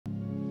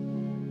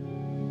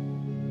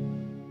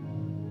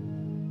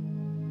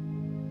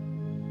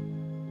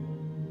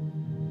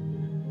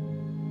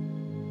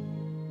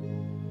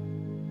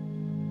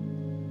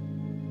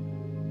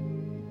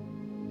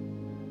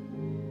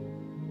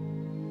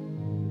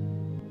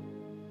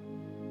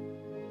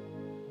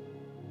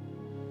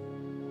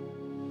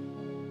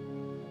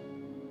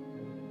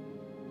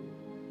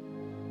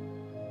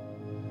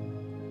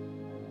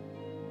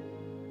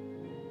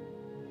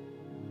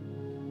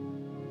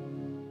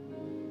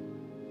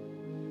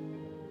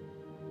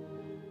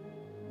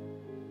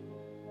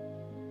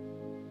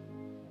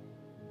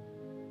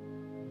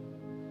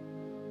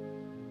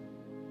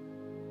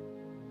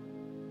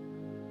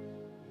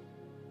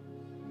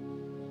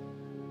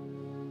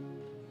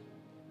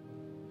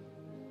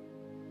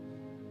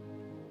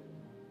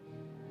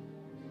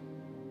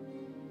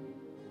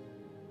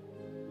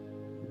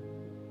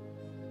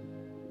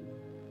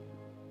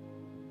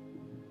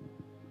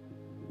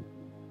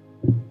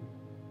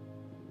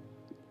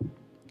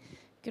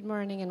Good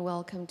morning and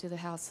welcome to the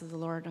house of the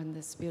Lord on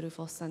this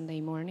beautiful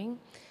Sunday morning.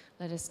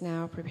 Let us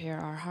now prepare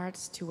our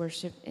hearts to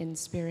worship in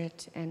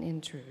spirit and in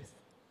truth.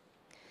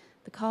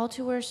 The call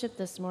to worship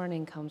this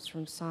morning comes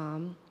from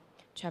Psalm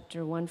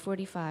chapter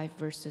 145,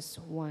 verses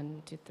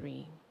 1 to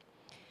 3.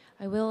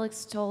 I will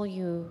extol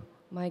you,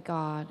 my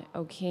God,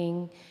 O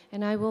King,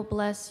 and I will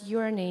bless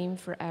your name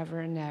forever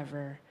and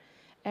ever.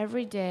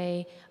 Every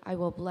day I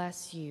will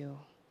bless you,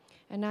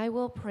 and I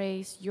will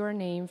praise your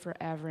name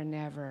forever and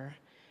ever.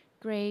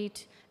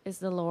 Great is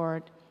the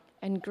Lord,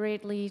 and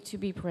greatly to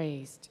be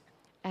praised,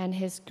 and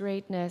his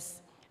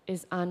greatness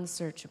is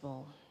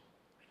unsearchable.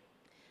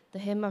 The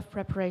hymn of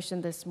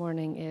preparation this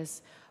morning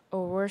is,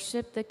 O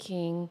worship the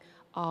King,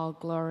 all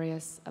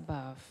glorious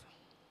above.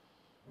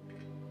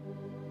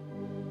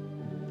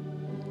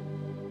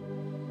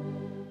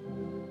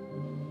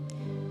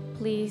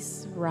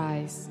 Please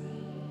rise.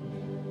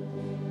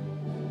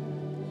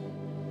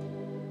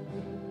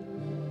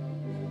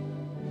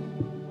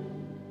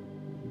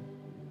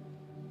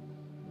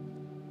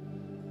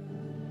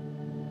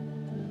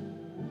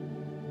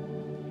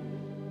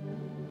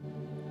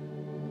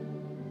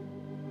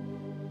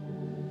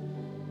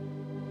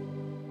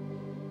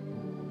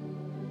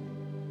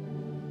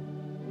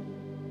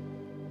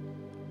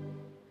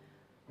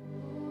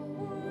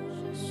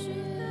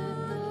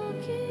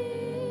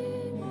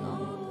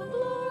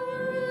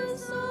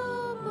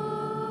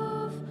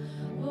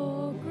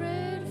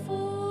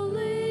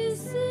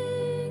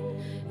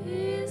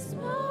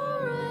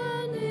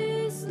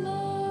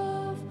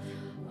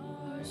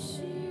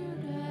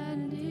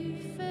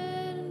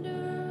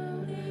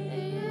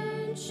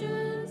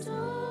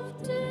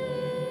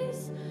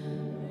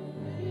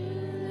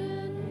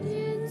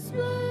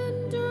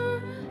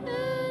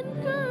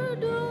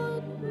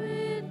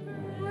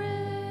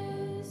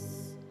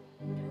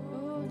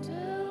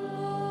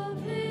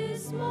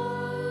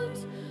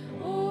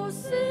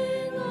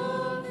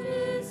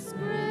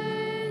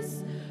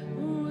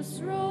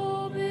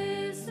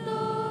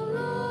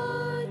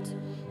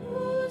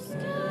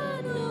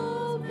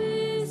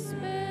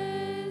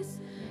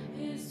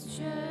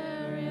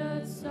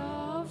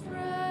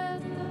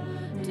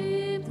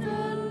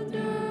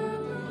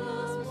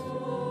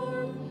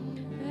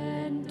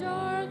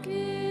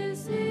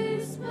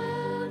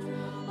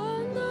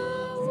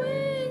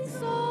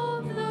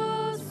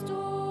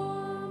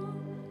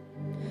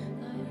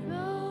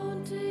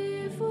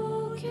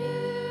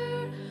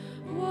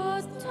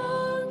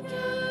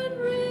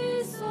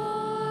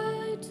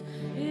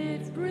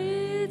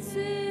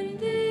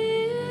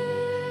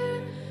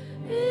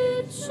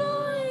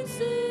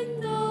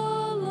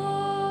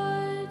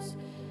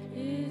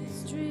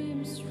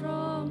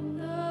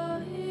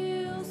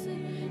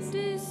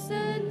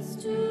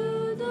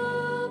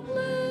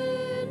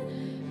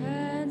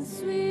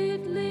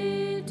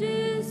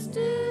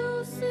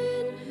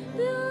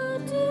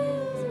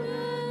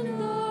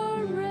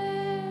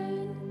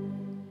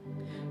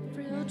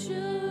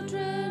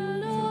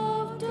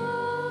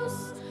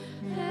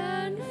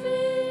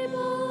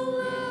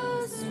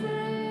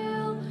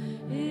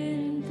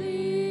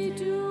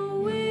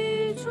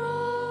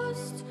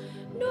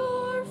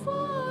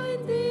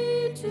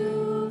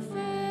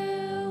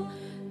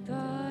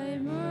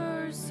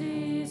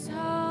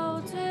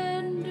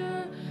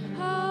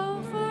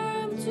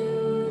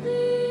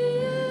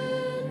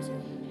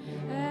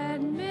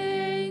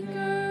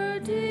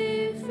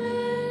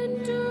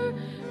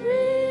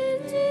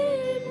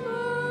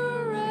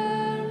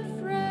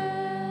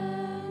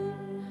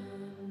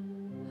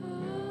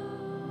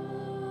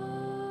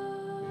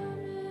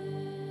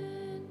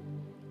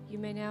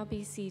 Now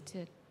be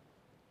seated.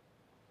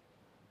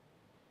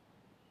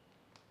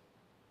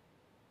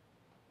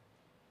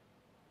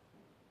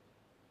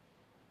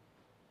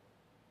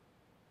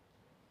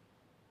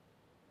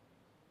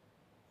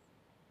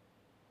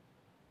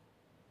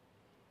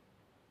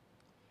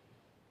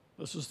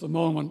 This is the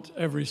moment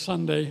every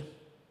Sunday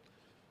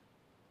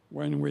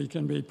when we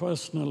can be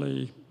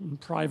personally and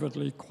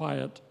privately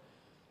quiet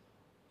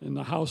in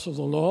the house of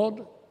the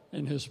Lord,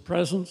 in his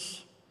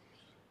presence.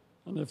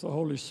 And if the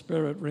Holy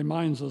Spirit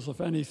reminds us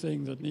of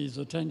anything that needs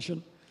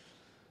attention,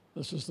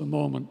 this is the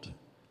moment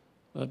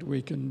that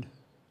we can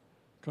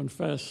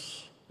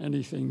confess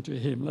anything to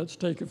him. Let's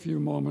take a few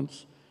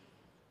moments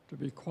to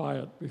be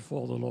quiet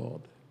before the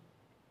Lord.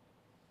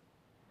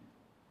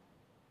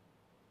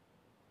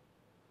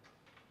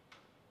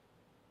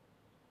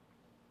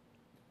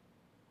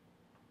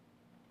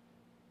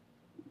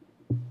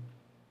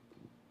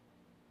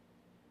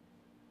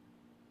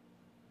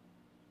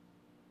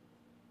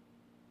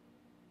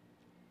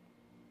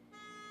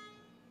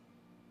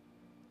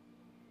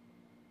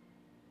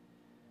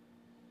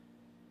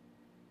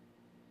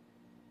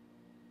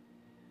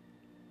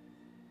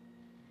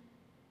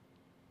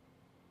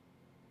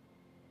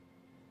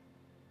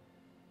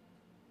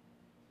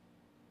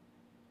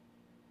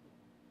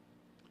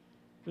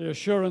 The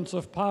assurance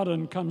of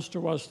pardon comes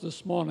to us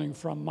this morning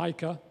from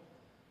Micah,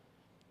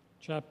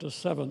 chapter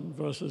 7,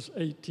 verses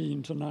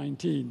 18 to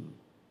 19.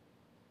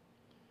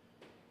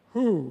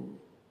 Who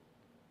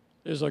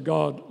is a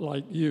God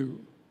like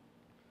you,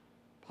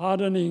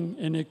 pardoning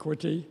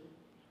iniquity,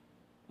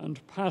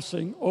 and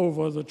passing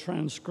over the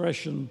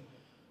transgression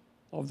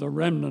of the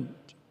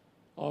remnant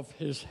of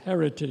his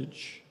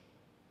heritage.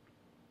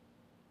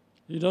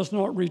 He does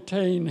not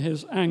retain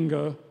his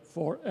anger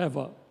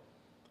forever,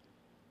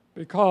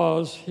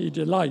 because he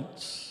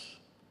delights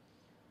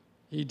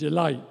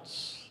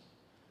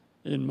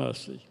in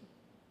mercy.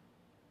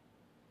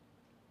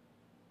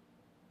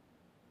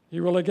 He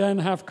will again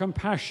have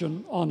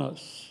compassion on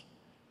us,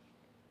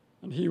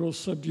 and he will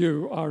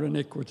subdue our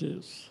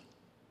iniquities.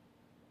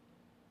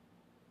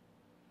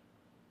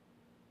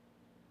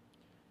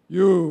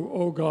 You,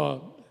 O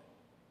God,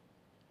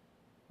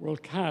 will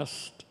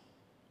cast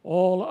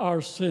all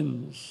our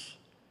sins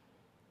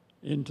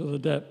into the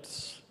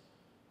depths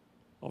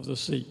of the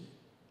sea.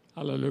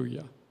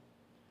 Hallelujah.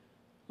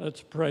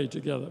 Let's pray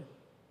together.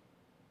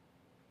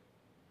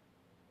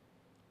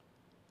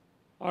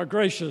 Our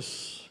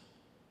gracious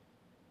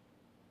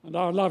and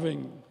our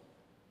loving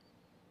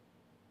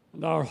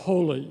and our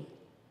holy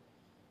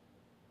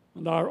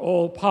and our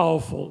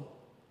all-powerful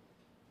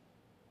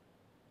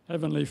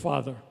Heavenly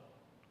Father,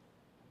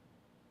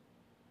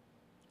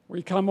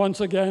 we come once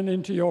again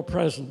into your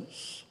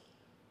presence,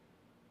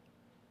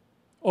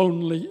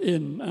 only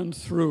in and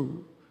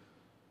through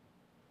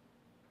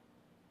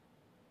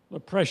the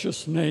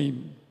precious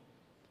name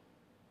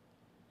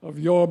of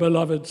your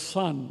beloved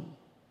Son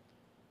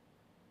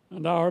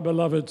and our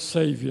beloved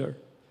Savior,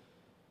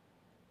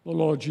 the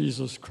Lord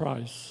Jesus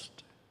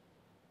Christ.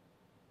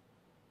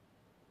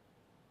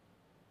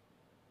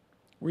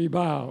 We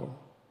bow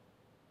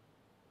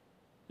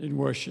in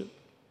worship.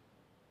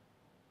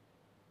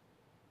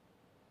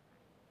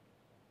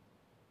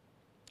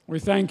 We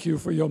thank you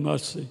for your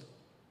mercy,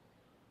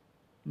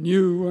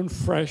 new and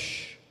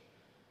fresh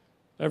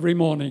every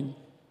morning,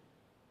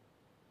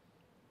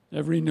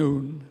 every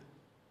noon,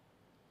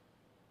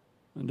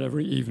 and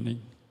every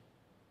evening.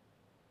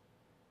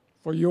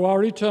 For you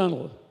are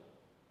eternal,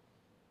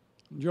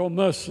 and your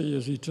mercy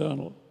is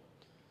eternal.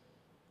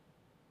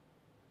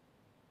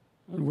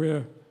 And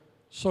we're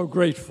so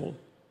grateful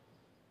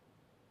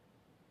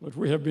that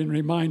we have been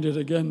reminded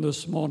again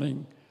this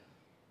morning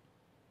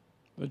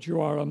that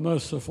you are a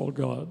merciful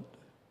God.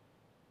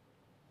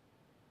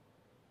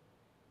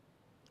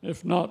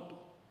 If not,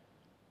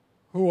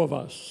 who of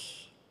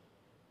us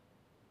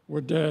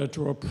would dare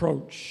to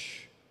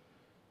approach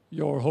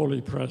your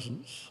holy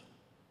presence?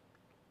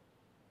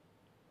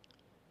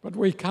 But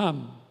we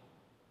come.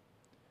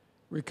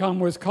 We come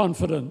with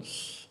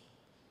confidence.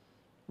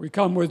 We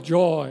come with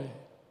joy.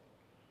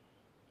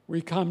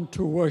 We come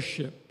to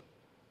worship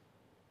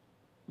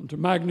and to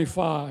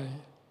magnify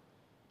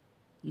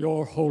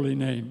your holy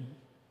name.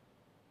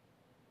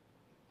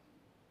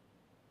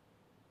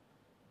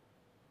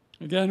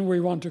 Again, we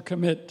want to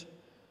commit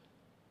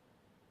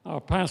our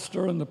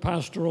pastor and the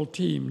pastoral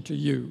team to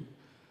you,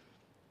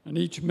 and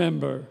each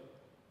member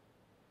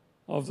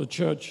of the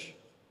church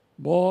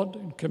board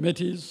and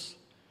committees,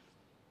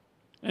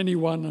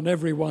 anyone and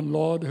everyone,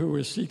 Lord, who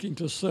is seeking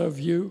to serve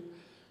you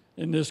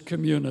in this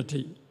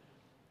community.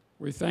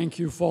 We thank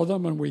you for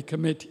them, and we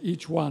commit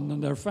each one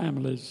and their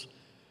families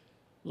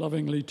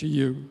lovingly to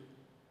you.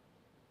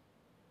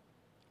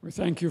 We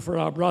thank you for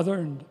our brother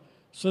and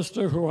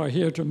sister who are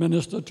here to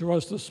minister to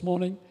us this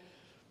morning.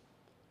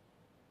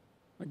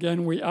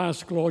 Again, we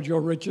ask, Lord,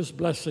 your richest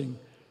blessing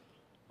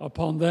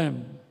upon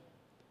them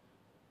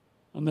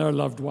and their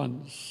loved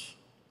ones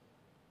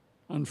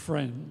and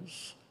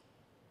friends.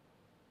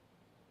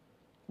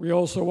 We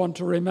also want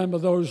to remember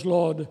those,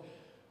 Lord,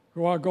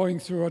 who are going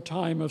through a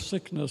time of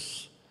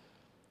sickness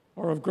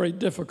or of great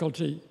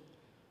difficulty,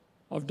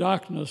 of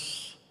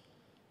darkness,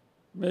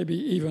 maybe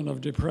even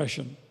of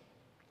depression.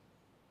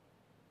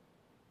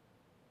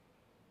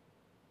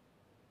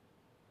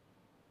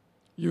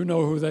 You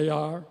know who they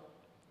are,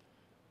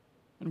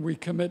 and we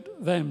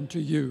commit them to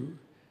you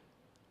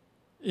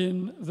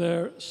in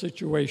their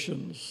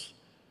situations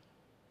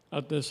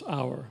at this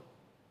hour.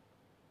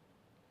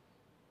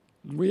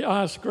 And we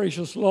ask,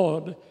 gracious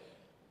Lord,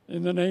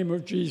 in the name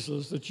of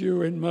Jesus, that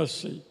you in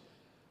mercy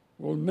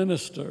will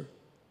minister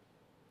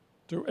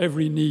to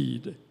every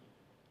need.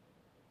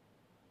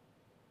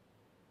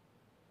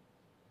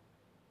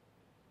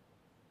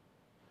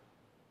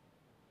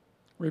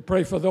 We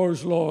pray for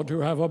those, Lord, who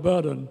have a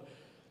burden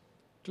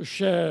to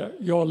share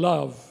your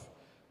love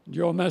and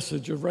your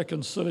message of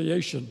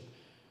reconciliation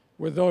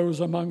with those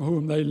among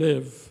whom they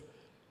live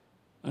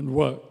and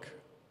work.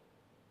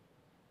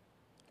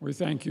 We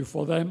thank you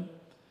for them,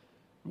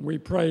 and we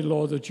pray,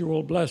 Lord, that you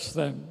will bless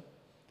them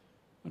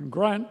and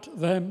grant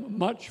them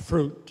much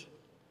fruit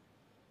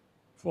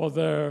for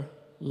their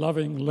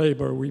loving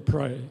labor, we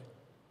pray.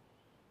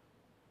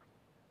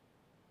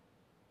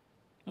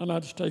 And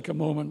let's take a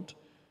moment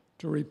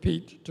to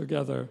repeat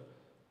together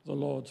the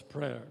Lord's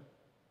Prayer.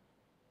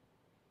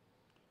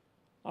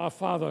 Our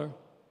Father,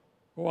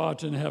 who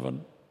art in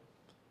heaven,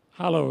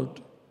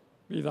 hallowed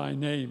be thy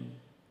name.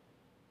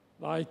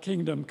 Thy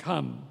kingdom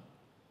come,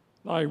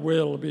 thy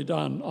will be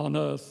done on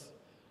earth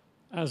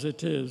as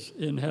it is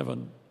in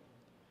heaven.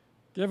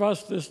 Give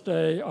us this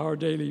day our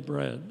daily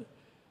bread,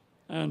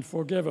 and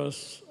forgive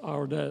us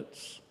our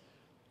debts,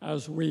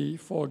 as we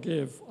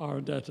forgive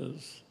our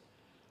debtors.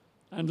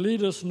 And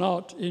lead us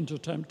not into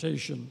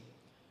temptation,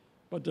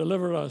 but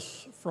deliver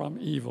us from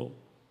evil.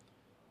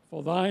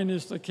 For thine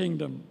is the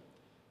kingdom,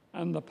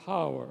 and the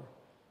power,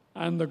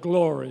 and the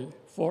glory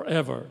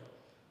forever.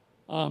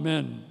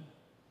 Amen.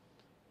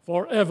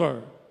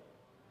 Forever.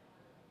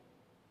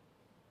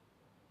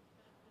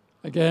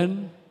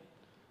 Again,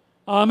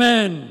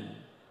 amen.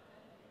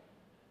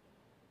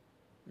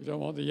 We don't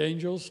want the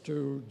angels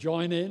to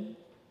join in.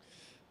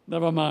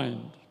 Never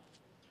mind.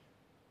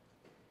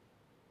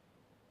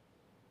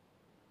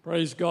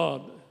 Praise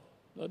God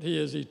that He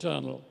is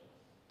eternal.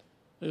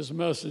 His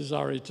mercies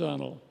are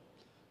eternal.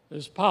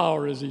 His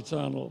power is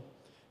eternal.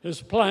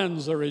 His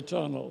plans are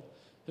eternal.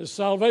 His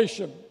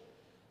salvation.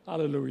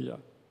 Hallelujah.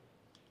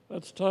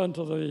 Let's turn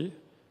to the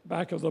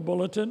back of the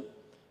bulletin.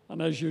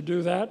 And as you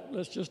do that,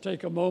 let's just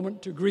take a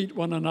moment to greet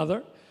one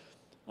another.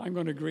 I'm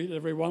going to greet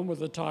everyone with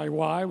the Tai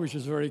Y, which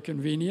is very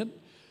convenient.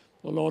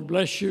 The Lord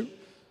bless you,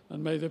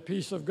 and may the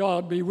peace of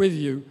God be with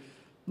you,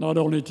 not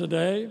only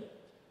today,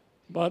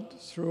 but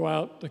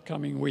throughout the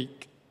coming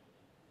week.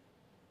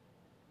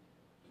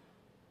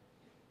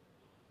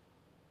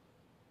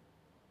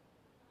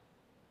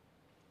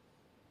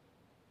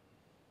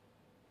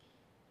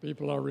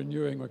 People are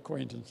renewing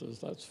acquaintances,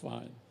 that's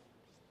fine.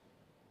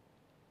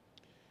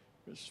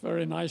 It's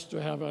very nice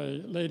to have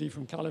a lady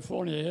from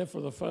California here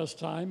for the first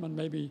time, and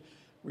maybe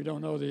we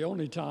don't know the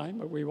only time,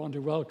 but we want to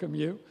welcome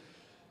you.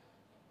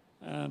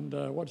 And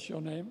what's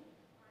your name?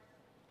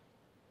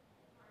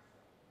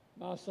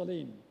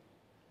 Marceline.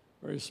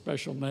 Very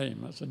special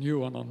name. That's a new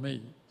one on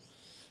me.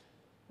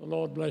 The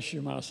Lord bless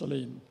you,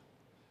 Marceline,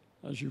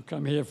 as you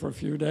come here for a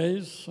few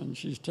days, and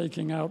she's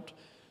taking out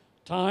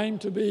time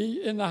to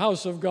be in the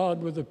house of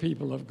God with the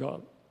people of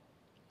God.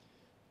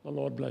 The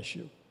Lord bless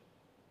you.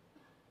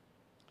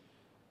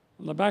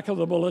 On the back of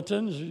the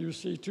bulletins, you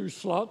see 2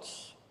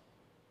 slots.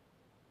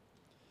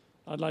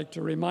 I'd like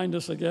to remind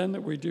us again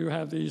that we do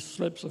have these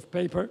slips of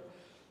paper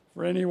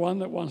for anyone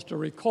that wants to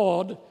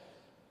record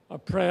a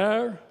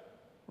prayer,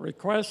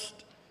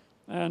 request,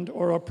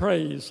 or a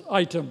praise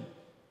item.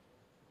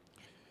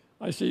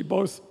 I see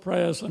both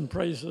prayers and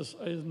praises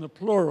in the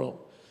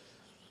plural.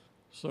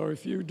 So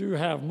if you do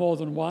have more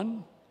than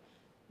one,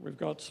 we've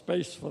got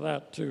space for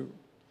that too.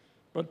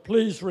 But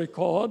please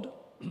record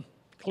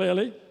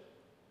clearly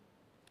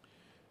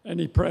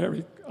any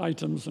prayer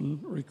items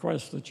and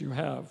requests that you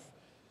have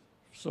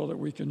so that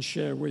we can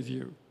share with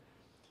you.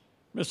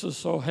 Mrs.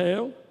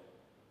 Sohail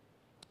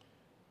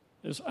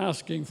is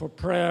asking for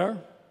prayer.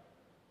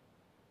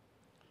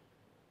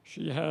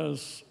 She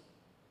has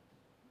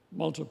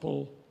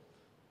multiple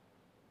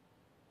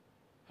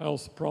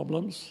health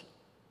problems.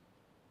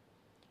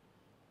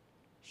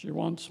 She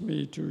wants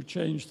me to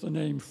change the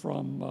name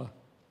from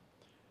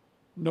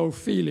no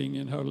feeling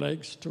in her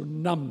legs to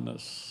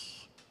numbness.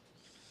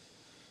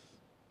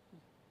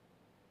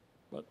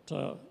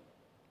 But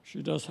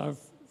she does have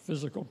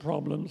physical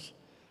problems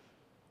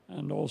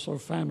and also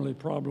family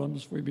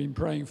problems. We've been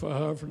praying for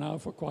her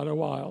for quite a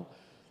while.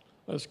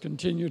 Let's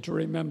continue to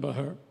remember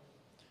her.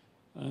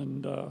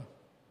 And do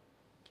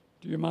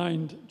you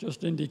mind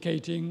just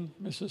indicating,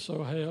 Mrs.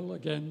 Sohail,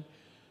 again,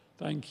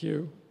 thank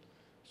you,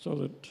 so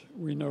that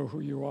we know who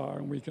you are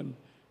and we can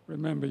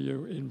remember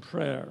you in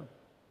prayer.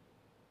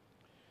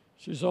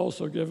 She's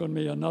also given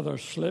me another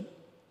slip.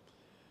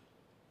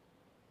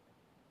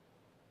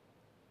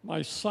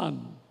 My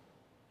son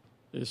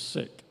is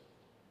sick,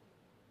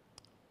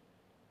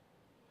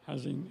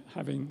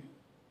 having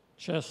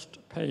chest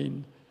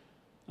pain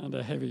and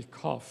a heavy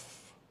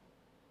cough.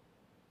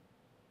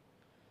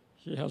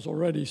 He has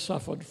already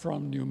suffered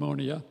from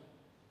pneumonia.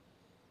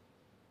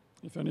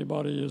 If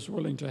anybody is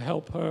willing to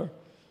help her,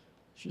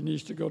 she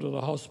needs to go to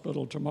the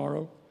hospital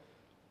tomorrow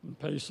and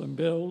pay some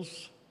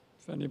bills.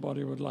 If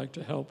anybody would like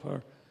to help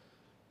her,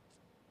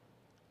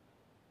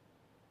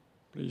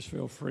 please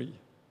feel free.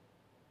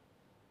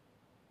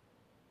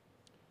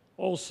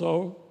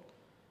 Also,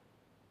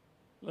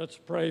 let's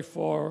pray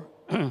for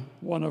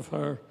one of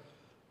her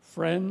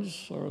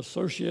friends or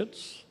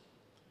associates,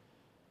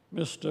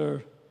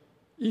 Mr.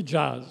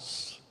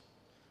 Ijaz.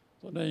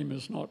 The name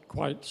is not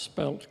quite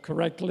spelt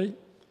correctly,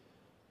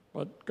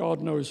 but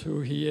God knows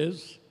who he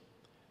is.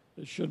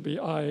 It should be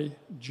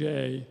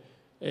I-J-A-Z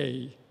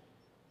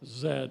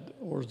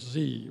or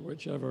Z,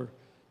 whichever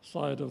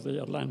side of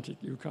the Atlantic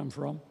you come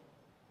from.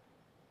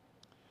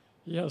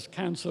 He has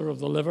cancer of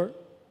the liver.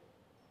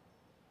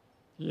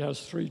 He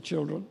has 3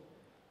 children,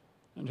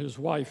 and his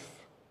wife,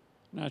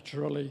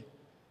 naturally,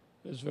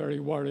 is very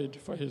worried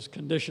for his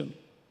condition.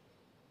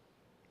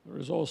 There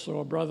is also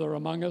a brother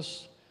among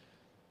us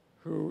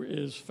who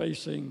is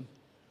facing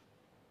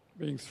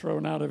being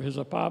thrown out of his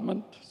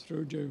apartment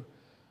through to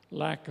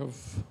lack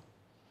of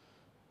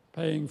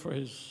paying for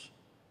his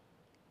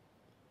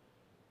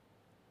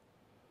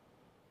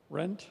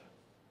rent.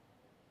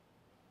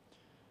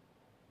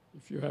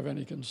 If you have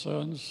any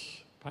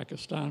concerns,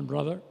 Pakistan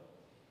brother,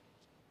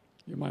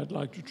 you might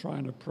like to try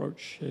and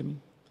approach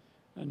him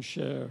and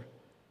share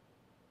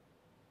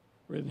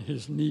with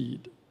his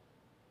need.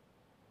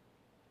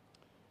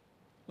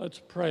 Let's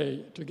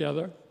pray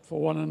together for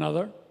one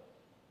another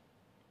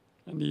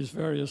and these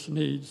various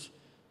needs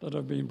that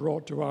have been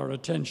brought to our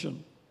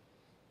attention.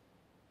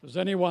 Does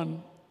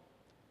anyone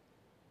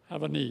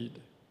have a need?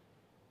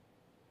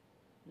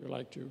 You'd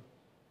like to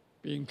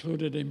be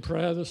included in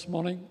prayer this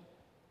morning?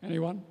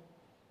 Anyone?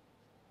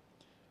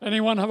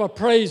 Anyone have a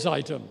praise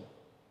item?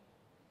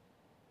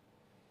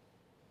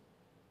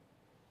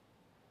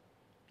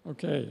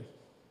 Okay.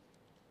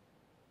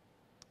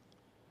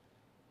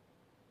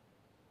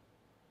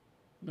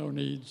 No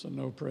needs and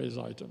no praise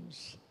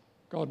items.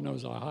 God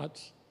knows our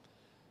hearts.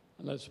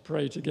 And let's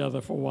pray together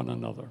for one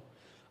another.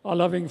 Our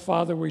loving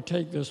Father, we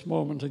take this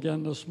moment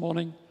again this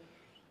morning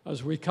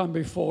as we come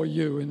before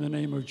you in the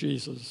name of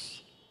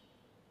Jesus.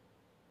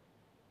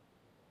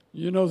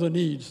 You know the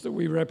needs that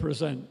we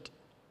represent.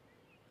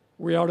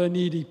 We are a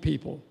needy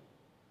people.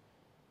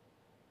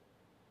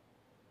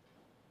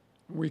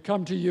 We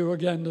come to you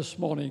again this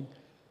morning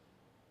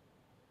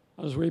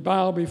as we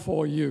bow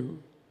before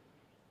you.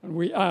 And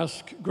we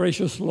ask,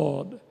 gracious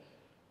Lord,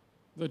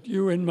 that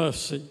you in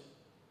mercy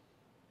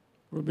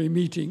will be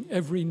meeting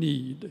every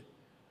need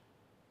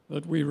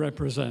that we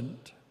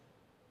represent.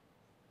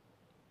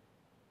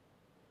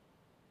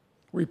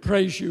 We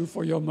praise you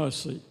for your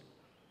mercy.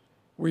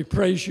 We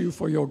praise you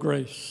for your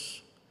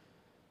grace.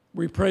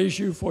 We praise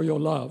you for your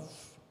love.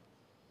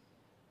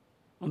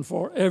 And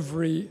for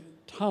every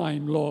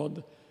time,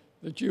 Lord,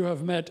 that you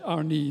have met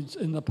our needs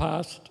in the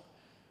past,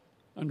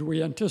 and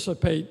we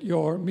anticipate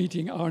your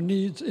meeting our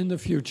needs in the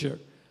future.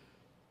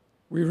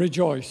 We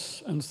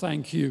rejoice and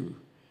thank you.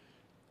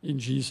 In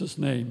Jesus'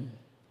 name,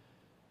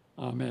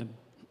 amen.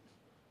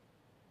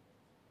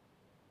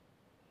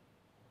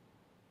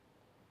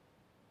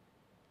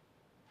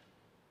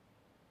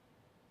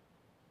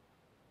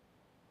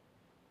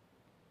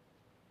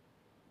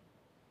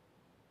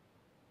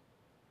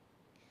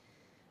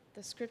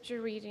 The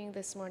scripture reading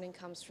this morning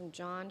comes from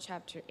John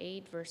chapter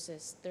 8,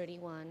 verses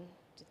 31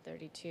 to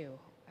 32.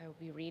 I will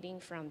be reading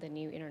from the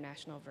New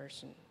International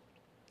Version.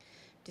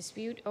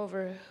 Dispute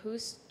over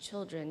whose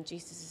children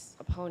Jesus'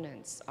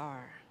 opponents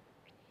are.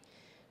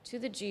 To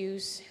the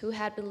Jews who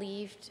had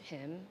believed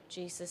him,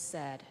 Jesus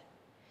said,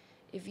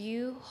 "If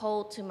you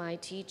hold to my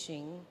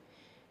teaching,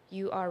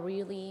 you are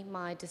really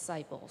my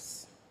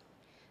disciples.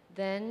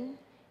 Then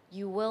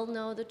you will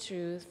know the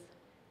truth,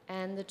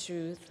 and the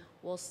truth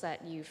will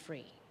set you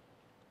free."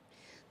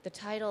 The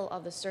title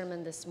of the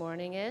sermon this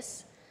morning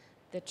is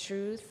 "The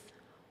Truth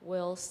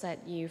Will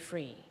Set You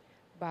Free"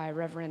 by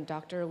Reverend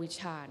Dr.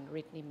 Wichan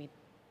Ritnimit.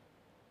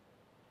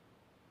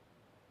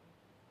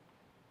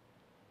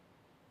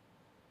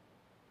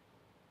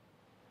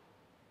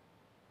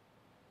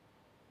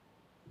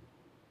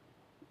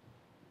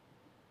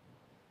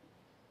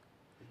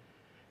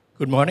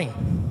 Good morning.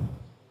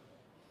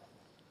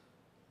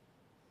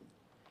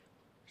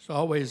 It's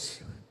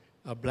always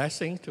a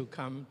blessing to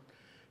come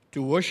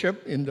to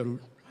worship in the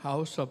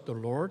house of the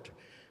Lord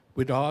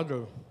with all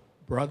the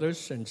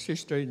brothers and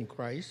sisters in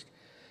Christ.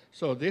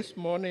 So this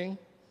morning,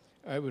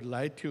 I would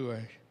like to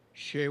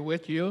share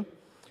with you.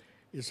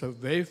 It's a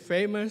very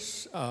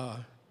famous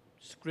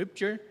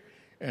scripture,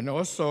 and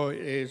also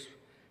is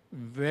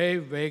very,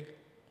 very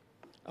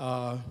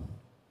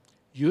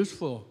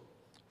useful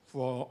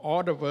for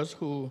all of us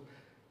who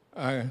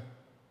are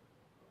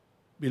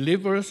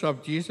believers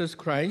of Jesus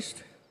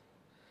Christ.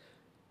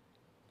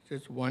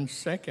 Just 1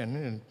 second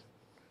and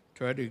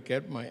try to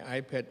get my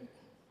iPad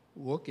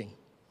working.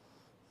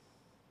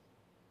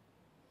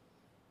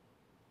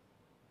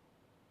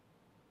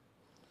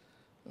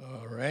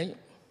 All right.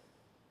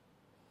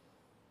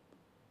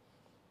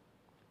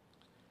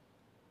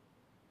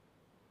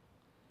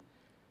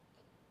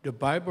 The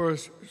Bible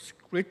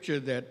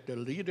scripture that the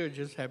leader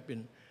just have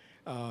been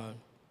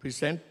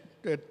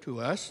presented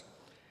to us,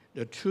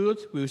 the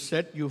truth will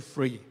set you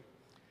free.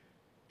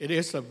 It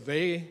is a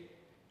very,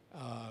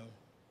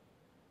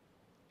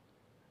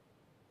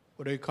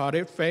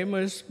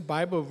 famous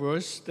Bible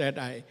verse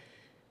that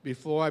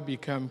before I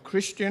become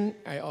Christian,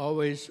 I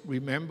always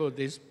remember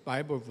these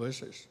Bible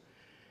verses.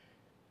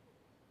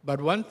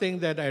 But one thing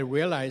that I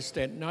realized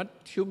that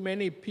not too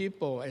many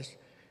people,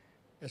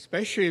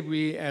 especially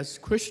we as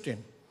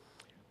Christians,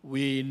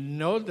 we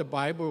know the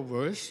Bible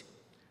verse,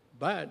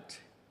 but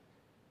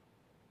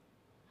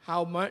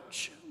how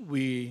much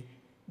we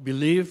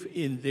believe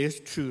in this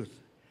truth.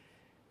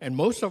 And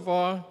most of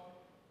all,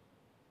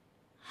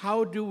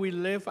 how do we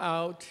live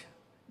out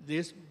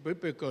this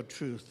biblical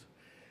truth,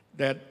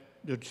 that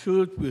the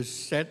truth will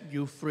set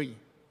you free?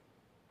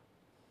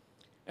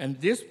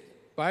 And this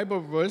Bible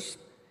verse,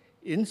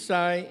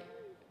 inside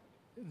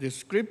the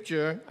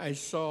scripture, I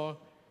saw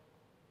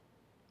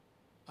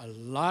a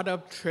lot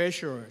of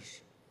treasures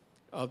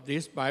of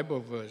this Bible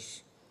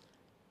verse.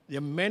 There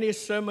are many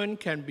sermons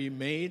can be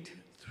made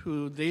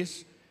through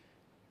this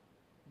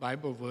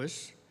Bible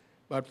verse,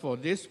 but for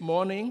this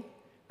morning,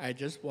 I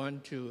just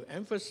want to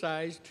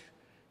emphasize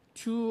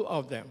two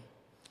of them.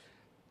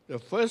 The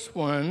first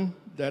one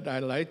that I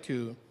like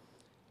to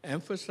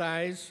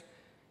emphasize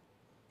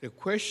the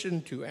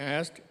question to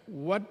ask,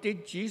 what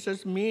did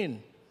Jesus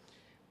mean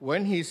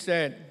when he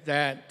said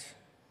that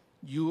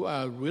you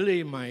are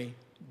really my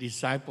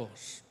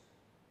disciples?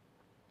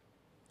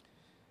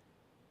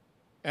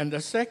 And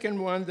the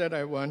second one that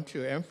I want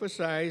to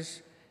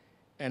emphasize,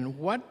 and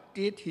what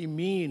did he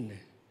mean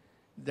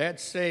that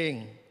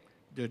saying,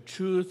 the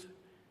truth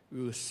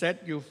will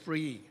set you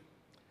free?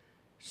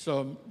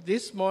 So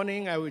this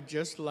morning I would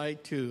just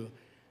like to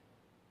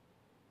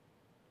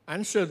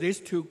answer these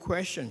two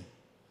questions.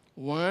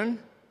 One,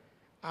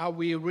 are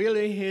we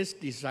really his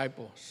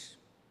disciples?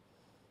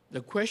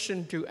 The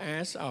question to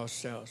ask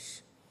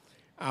ourselves,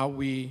 are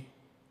we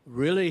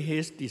really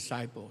his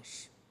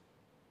disciples?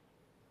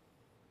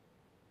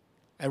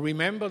 I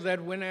remember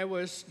that when I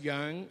was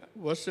young,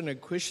 wasn't a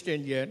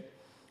Christian yet,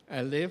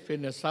 I lived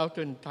in the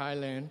southern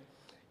Thailand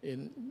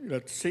in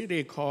the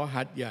city called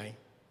Hat Yai.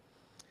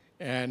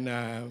 And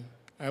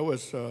I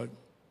was a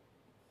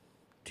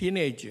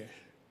teenager,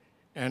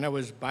 and I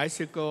was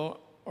bicycle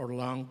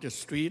along the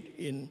street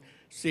in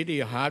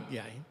city of Hat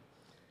Yai.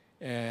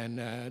 And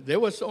there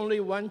was only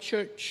one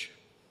church.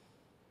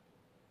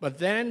 But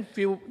then a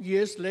few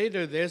years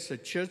later, there's a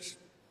church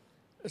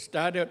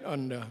started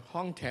on the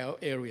hometown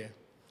area,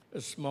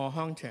 a small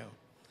hometown.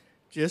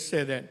 Just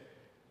said that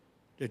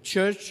the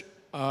Church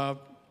of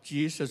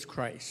Jesus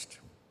Christ.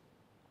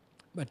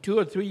 But 2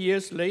 or 3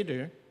 years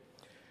later,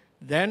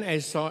 then I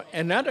saw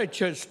another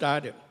church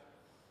started.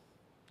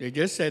 They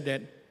just said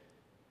that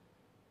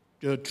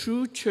the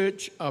true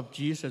Church of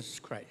Jesus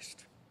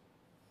Christ.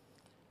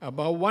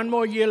 About 1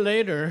 more year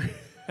later,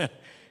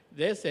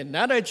 there's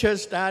another church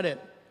started.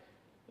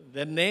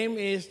 The name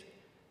is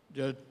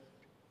the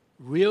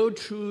Real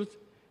Truth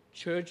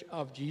Church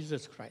of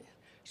Jesus Christ.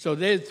 So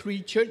there's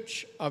 3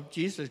 Church of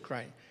Jesus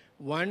Christ.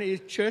 One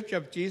is Church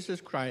of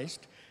Jesus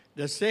Christ.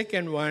 The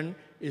second one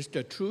is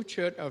the True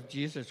Church of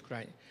Jesus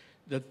Christ.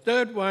 The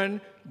third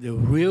one, the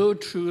Real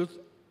Truth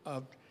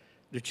of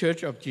the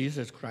Church of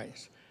Jesus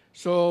Christ.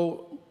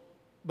 So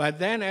by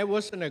then I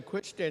wasn't a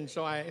Christian,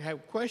 so I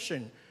have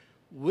questioned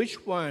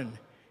which one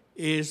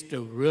is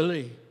the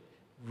really,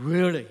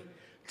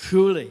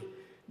 truly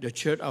the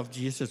Church of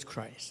Jesus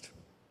Christ.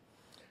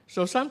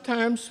 So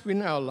sometimes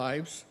in our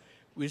lives,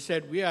 we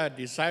said we are a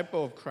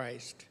disciple of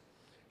Christ.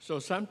 So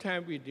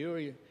sometimes we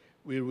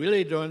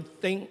really don't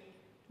think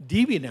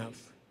deep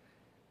enough.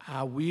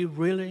 Are we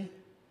really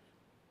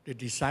the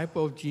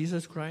disciple of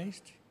Jesus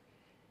Christ?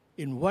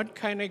 In what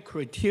kind of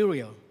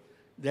criteria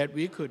that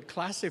we could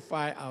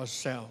classify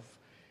ourselves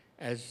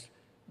as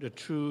the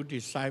true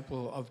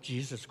disciple of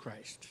Jesus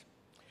Christ?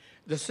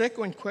 The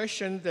second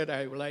question that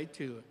I would like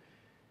to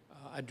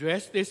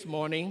address this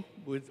morning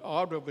with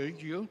all of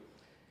you,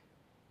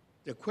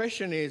 the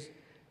question is,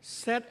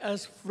 set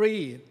us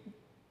free.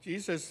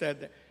 Jesus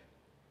said,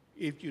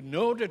 if you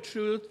know the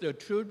truth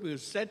will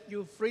set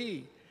you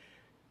free.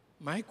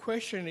 My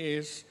question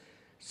is,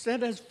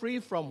 set us free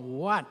from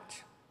what?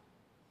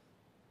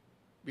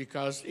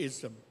 Because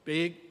it's a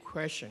big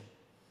question.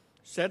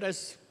 Set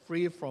us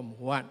free from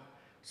what?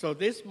 So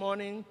this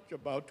morning,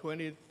 about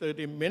 20,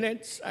 30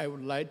 minutes, I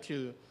would like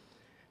to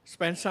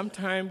spend some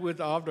time with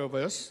all of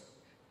us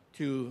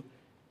to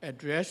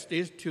address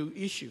these 2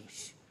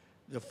 issues.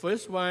 The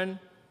first one,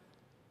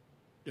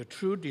 the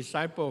true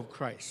disciple of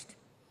Christ.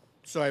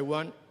 So I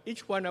want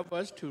each one of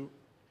us to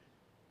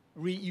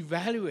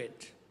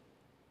reevaluate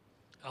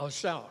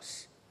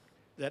ourselves,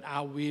 that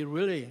are we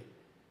really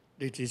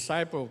the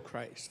disciple of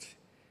Christ?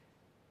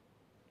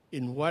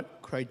 In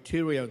what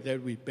criteria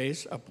that we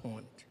base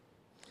upon?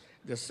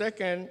 The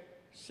second,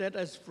 set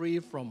us free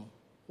from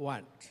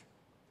what?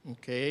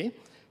 Okay,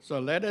 so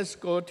let us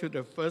go to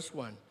the first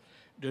one.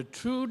 The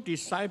true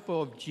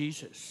disciple of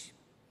Jesus.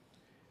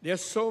 There are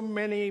so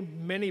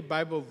many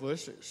Bible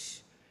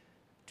verses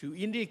to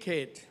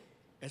indicate,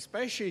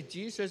 especially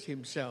Jesus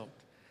himself,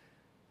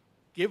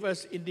 give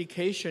us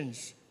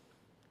indications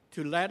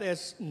to let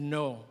us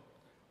know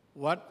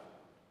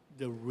what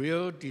the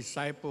real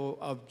disciple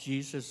of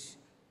Jesus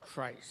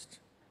Christ.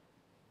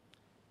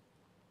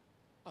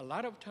 A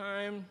lot of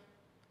time,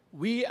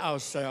 we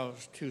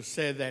ourselves to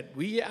say that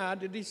we are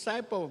the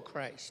disciple of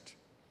Christ.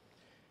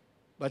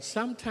 But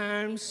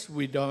sometimes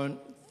we don't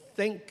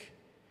think,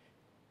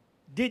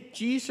 did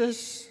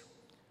Jesus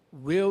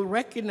will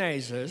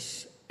recognize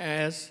us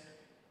as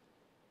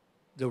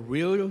the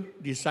real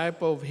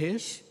disciple of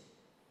his?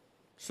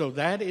 So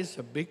that is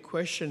a big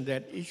question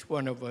that each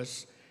one of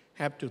us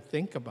have to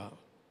think about.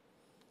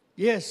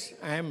 Yes,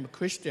 I am a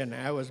Christian.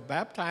 I was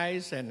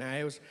baptized and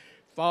I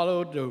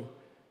followed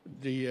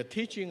the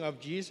teaching of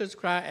Jesus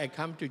Christ. I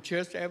come to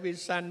church every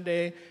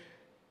Sunday.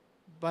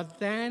 But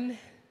then,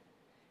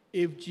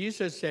 if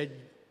Jesus said,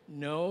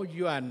 no,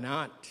 you are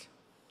not,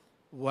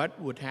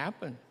 what would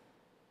happen?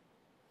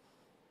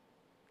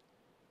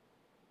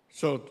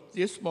 So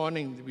this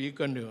morning, we're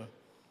going to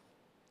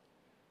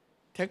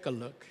take a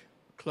look,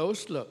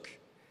 close look.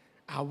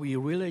 Are we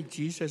really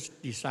Jesus'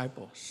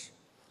 disciples?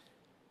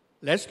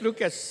 Let's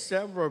look at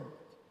several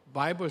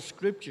Bible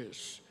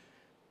scriptures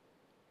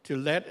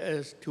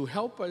to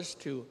help us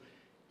to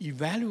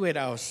evaluate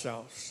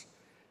ourselves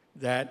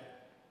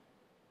that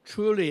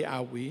truly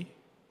are we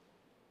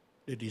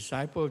the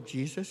disciple of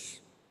Jesus?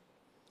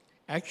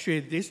 Actually,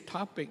 this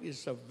topic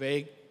is a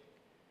very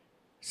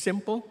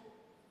simple,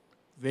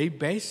 very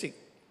basic,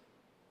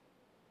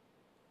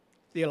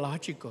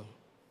 theological.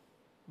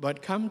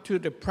 But come to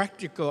the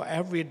practical,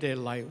 everyday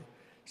life,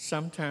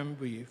 sometimes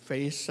we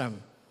face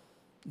some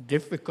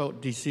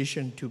difficult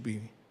decision to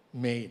be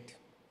made.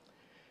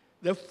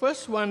 The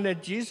first one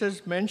that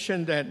Jesus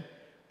mentioned that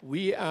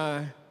we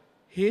are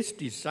his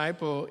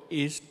disciple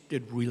is the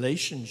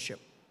relationship.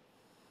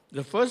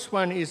 The first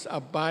one is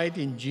abide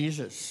in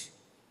Jesus.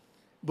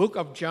 Book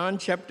of John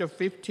chapter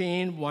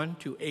 15,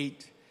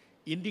 1-8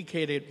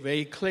 indicated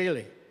very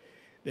clearly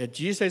that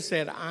Jesus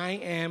said, I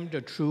am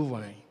the true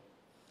vine.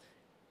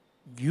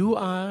 You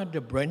are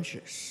the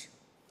branches.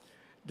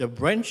 The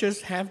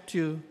branches have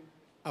to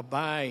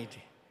abide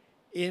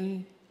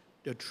in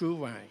the true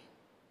vine.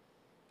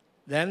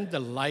 Then the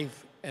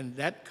life and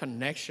that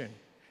connection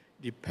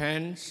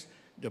depends,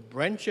 the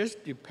branches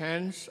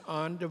depends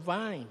on the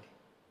vine.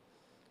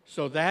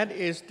 So that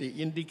is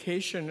the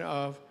indication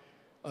of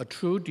a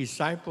true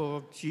disciple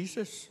of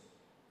Jesus.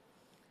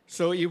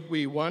 So if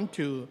we want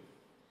to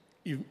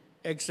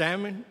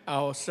examine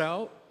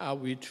ourselves, are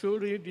we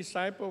truly a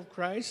disciple of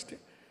Christ?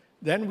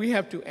 Then we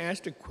have to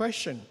ask the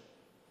question,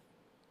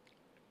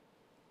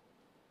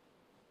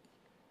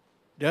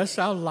 does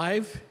our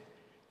life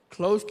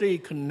closely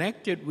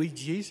connected with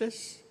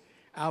Jesus?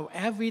 Our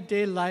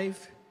everyday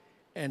life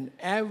and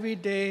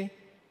everyday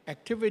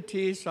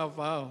activities of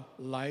our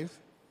life,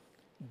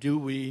 do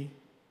we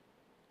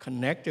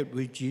connect it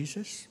with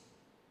Jesus?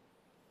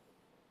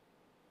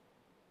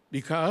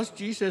 Because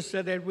Jesus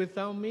said that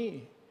without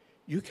me,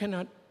 you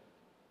cannot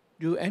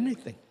do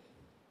anything.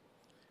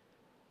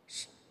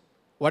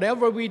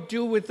 Whatever we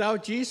do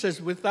without Jesus,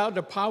 without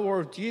the power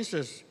of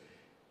Jesus,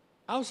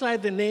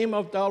 outside the name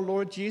of our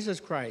Lord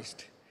Jesus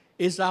Christ,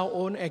 is our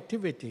own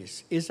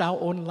activities, is our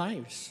own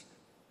lives.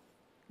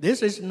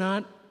 This is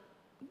not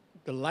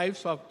the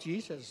lives of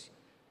Jesus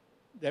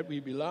that we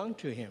belong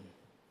to him.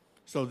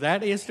 So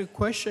that is the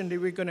question that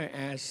we're going to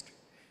ask.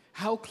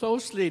 How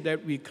closely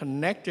that we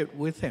connected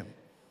with him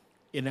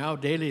in our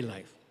daily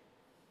life.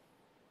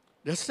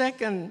 The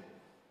second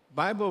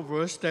Bible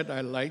verse that I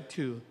like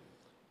to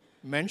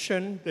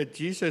mention, that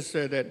Jesus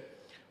said that,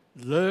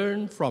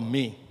 learn from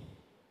me.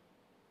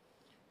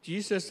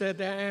 Jesus said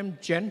that I am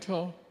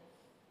gentle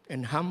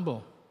and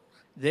humble.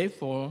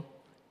 Therefore,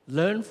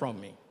 learn from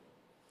me.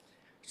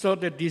 So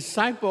the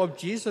disciple of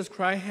Jesus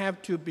Christ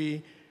have to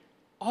be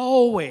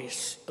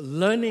always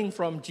learning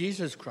from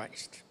Jesus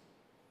Christ.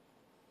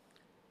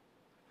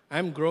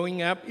 I'm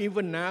growing up,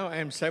 even now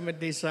I'm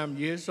 70-some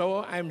years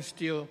old, I'm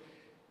still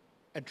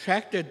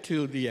attracted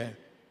to the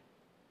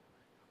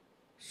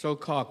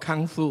so-called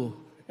Kung Fu.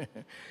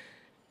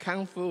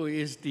 Kung Fu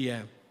is the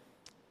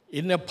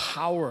inner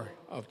power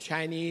of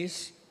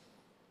Chinese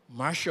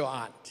martial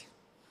art.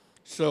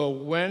 So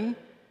when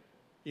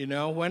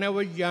I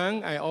was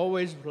young, I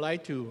always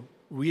liked to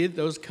read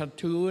those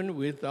cartoons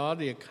with all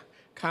the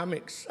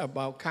comics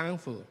about Kung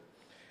Fu.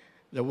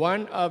 The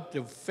one of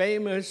the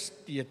famous,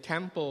 the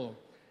temple,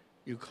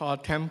 you call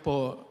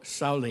Temple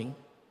Shaolin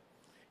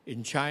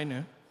in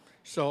China.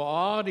 So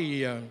all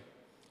the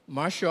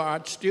martial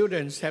arts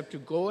students have to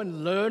go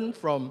and learn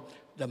from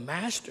the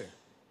master.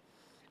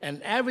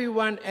 And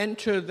everyone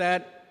enter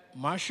that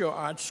martial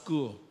arts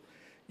school.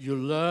 You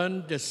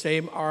learn the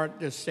same art,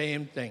 the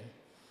same thing.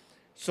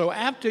 So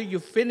after you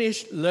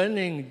finish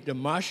learning the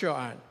martial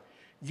art,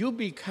 you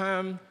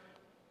become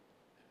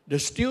the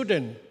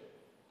student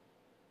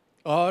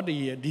or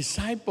the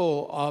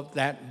disciple of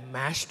that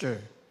master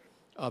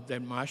of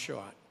that martial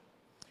art.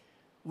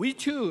 We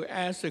too,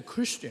 as a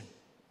Christian,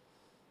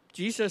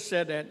 Jesus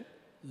said that,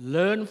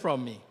 learn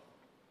from me.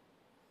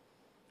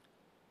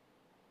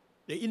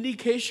 The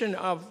indication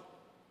of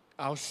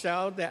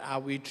ourselves that are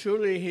we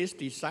truly his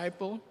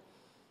disciple,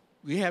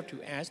 we have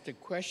to ask the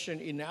question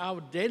in our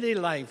daily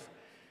life,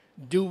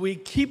 do we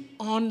keep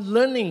on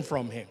learning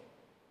from him?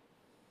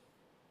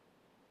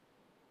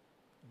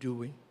 Do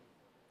we?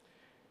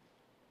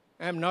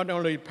 I'm not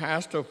only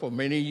pastor for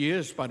many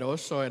years, but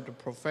also as a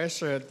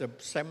professor at the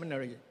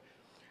seminary.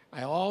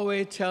 I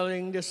always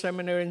telling the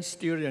seminary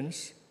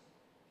students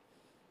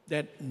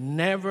that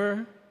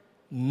never,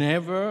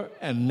 never,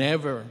 and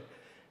never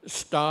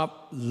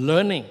stop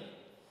learning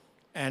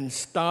and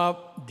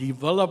stop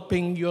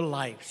developing your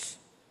lives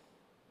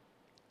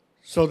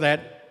so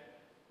that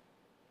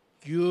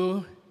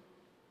you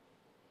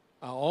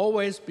are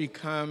always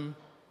become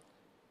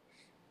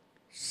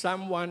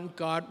someone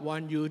God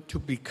wants you to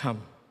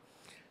become.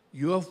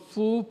 Your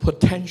full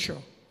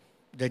potential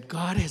that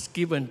God has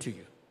given to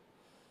you.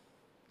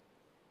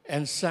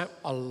 And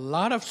a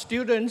lot of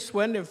students,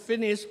 when they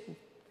finish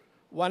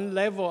one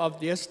level of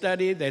their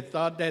study, they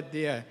thought that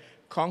they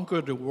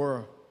conquered the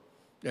world.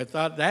 They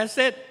thought, that's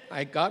it.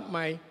 I got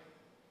my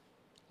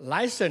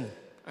license.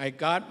 I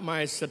got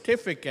my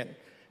certificate.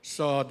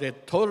 So they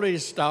totally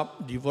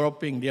stopped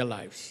developing their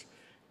lives.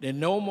 They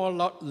no more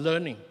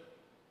learning.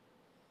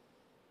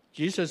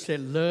 Jesus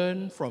said,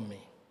 learn from me.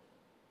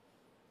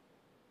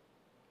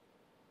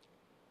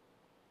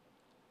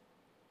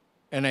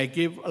 And I'd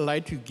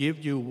like to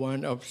give you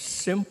one of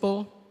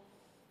simple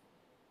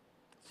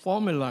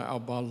formula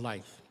about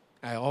life.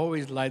 I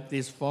always like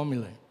this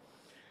formula,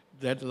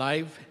 that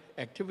life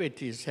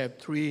activities have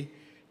three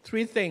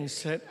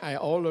things that I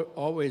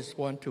always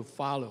want to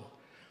follow.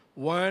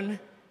 One,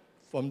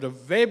 from the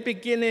very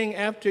beginning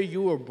after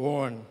you were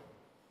born,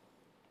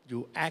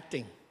 you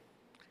acting,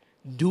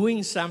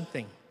 doing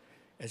something.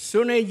 As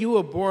soon as you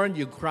were born,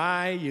 you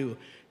cry, you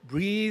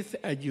breathe,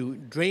 and you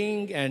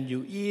drink, and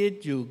you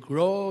eat, you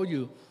grow,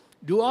 you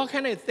do all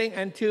kind of things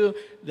until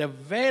the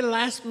very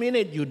last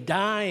minute you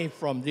die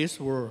from this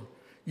world.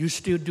 You're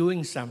still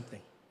doing something.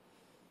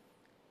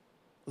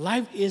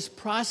 Life is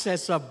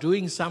process of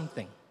doing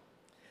something.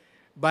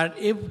 But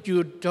if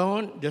you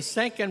don't, the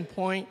second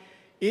point,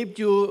 if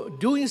you're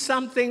doing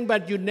something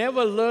but you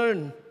never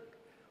learn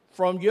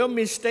from your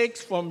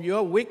mistakes, from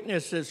your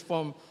weaknesses,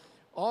 from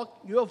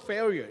all your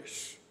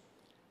failures,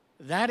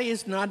 that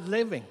is not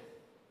living.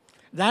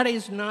 That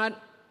is not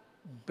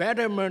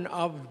betterment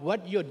of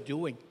what you're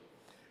doing.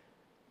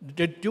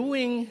 The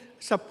doing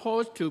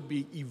supposed to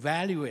be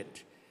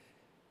evaluated,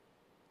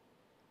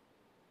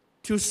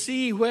 to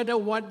see whether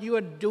what you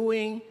are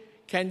doing,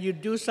 can you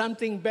do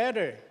something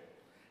better?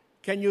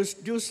 Can you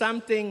do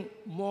something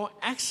more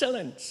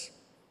excellent?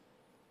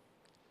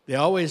 They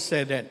always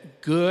say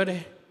that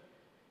good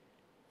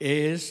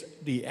is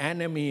the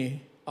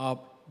enemy of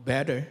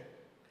better.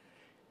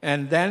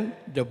 And then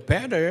the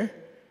better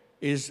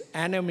is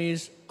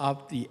enemies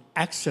of the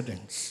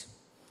excellence.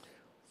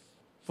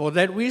 For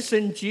that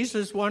reason,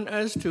 Jesus wants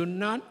us to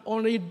not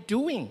only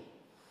doing,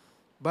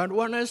 but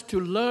want us to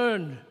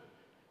learn,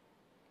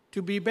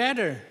 to be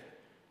better,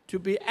 to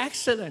be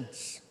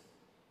excellent.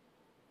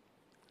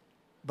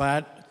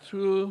 But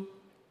through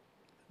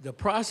the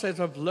process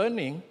of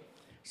learning,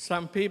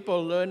 some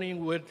people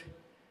learning with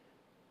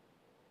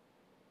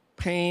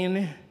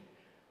pain,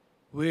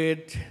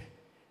 with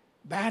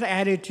bad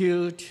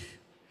attitude,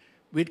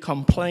 with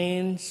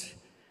complaints,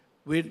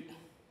 with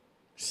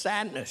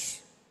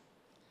sadness.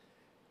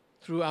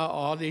 Throughout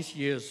all these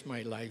years of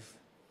my life,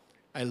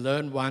 I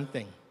learned one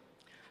thing.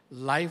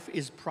 Life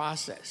is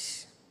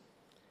process.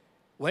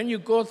 When you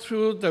go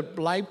through the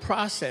life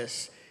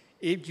process,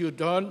 if you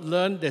don't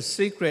learn the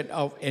secret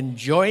of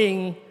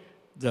enjoying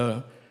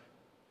the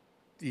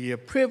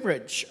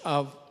privilege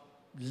of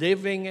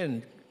living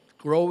and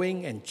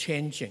growing and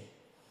changing,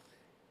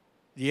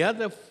 the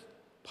other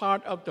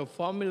part of the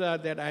formula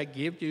that I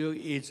give you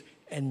is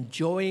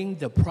enjoying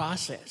the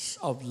process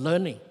of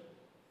learning.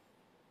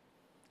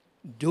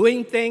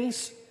 Doing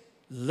things,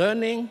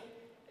 learning,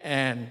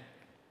 and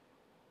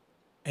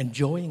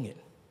enjoying it.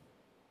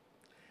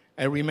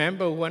 I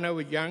remember when I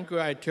was younger,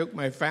 I took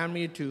my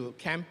family to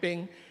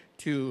camping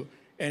to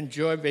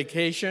enjoy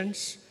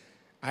vacations.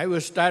 I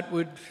would start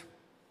with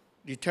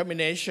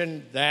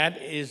determination, that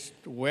is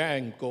where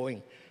I'm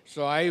going.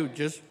 So I would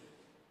just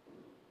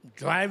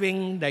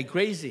driving like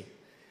crazy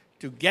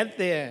to get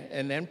there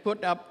and then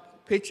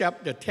pitch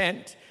up the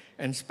tent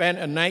and spend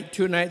a night,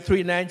 2 nights,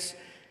 3 nights,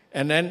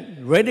 and then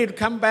ready to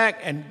come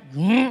back, and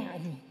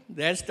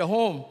that's the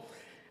home.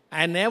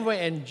 I never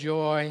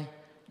enjoy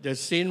the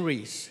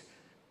sceneries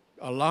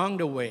along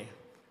the way.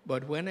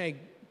 But when I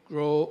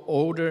grow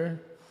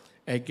older,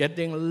 I'm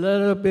getting a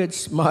little bit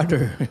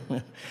smarter.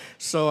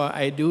 So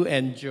I do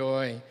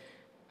enjoy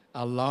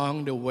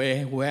along the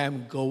way where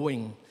I'm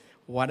going,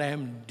 what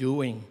I'm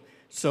doing.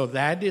 So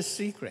that is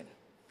secret.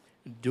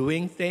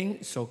 Doing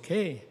things,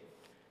 okay.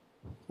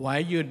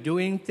 While you're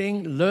doing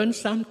things, learn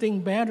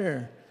something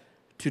better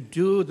to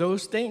do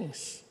those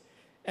things.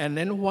 And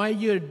then while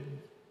you're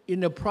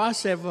in the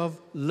process of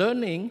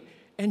learning,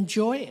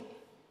 enjoy it.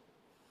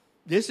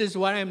 This is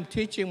what I'm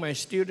teaching my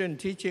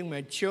students, teaching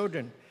my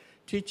children,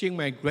 teaching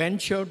my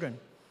grandchildren.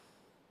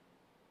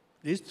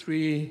 These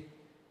 3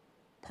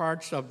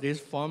 parts of this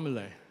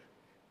formula: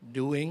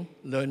 doing,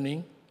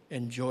 learning,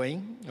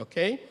 enjoying,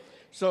 okay?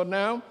 So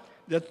now,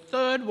 the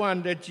third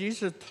one that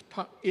Jesus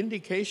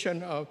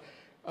indication of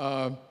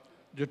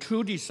the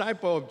true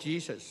disciple of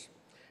Jesus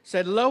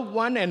said, love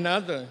one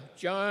another.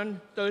 John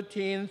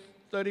 13,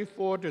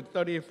 34 to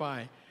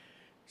 35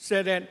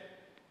 said that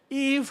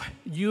if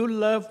you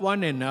love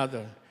one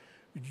another,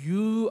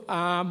 you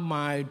are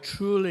my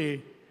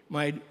true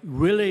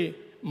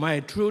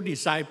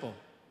disciple.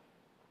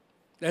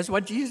 That's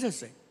what Jesus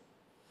said.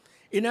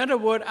 In other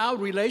words, our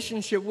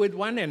relationship with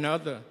one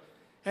another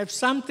have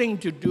something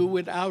to do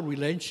with our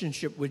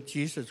relationship with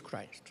Jesus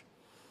Christ.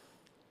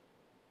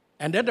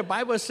 And then the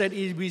Bible said,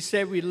 if we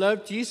say we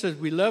love Jesus,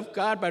 we love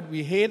God, but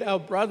we hate our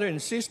brother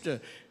and sister,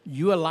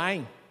 you are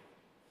lying.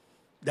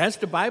 That's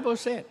the Bible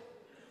said.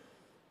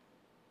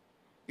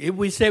 If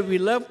we say we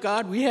love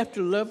God, we have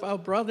to love our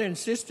brother and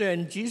sister.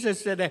 And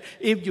Jesus said that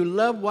if you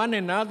love one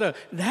another,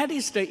 that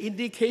is the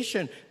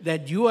indication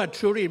that you are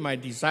truly my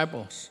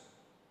disciples.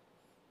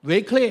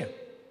 Very clear.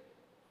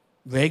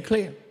 Very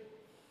clear.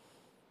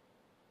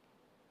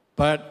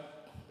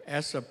 But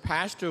as a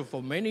pastor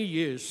for many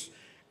years,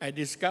 I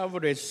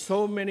discovered that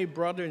so many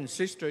brothers and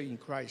sisters in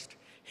Christ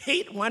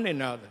hate one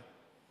another.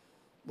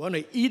 want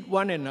to eat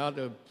one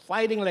another,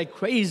 fighting like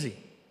crazy.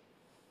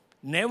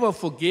 Never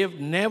forgive,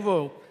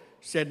 never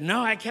said,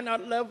 no, I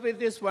cannot love with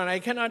this one. I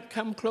cannot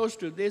come close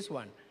to this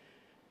one.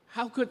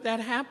 How could that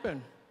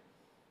happen?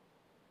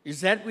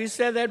 Is that we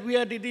said that we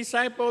are the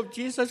disciple of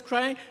Jesus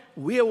Christ?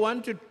 We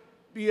want to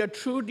be a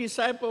true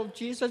disciple of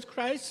Jesus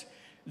Christ?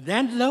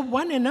 Then love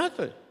one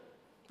another.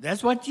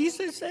 That's what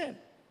Jesus said.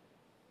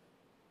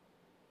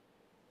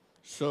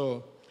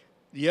 So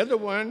the other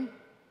one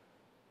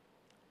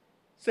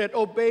said,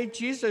 obey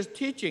Jesus'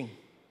 teaching.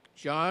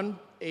 John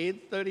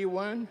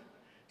 8:31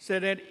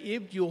 said that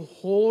if you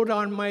hold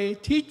on my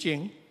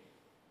teaching,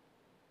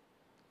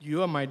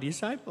 you are my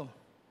disciple.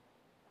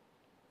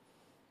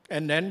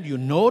 And then you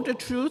know the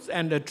truth,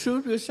 and the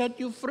truth will set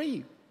you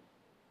free.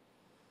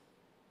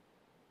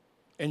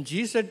 And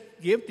Jesus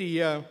gave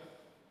the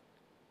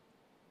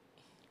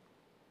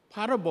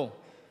parable,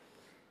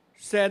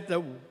 said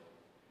that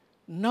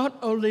not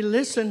only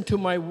listen to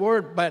my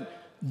word, but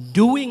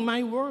doing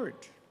my word.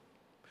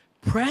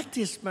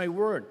 Practice my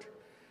word.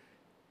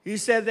 He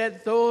said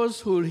that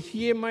those who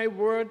hear my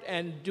word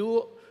and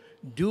do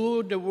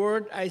the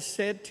word I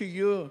said to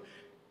you,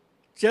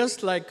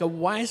 just like a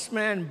wise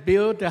man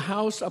built a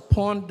house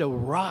upon the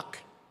rock.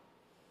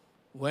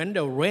 When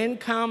the rain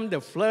comes,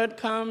 the flood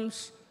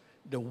comes,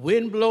 the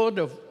wind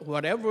blows,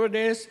 whatever it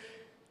is,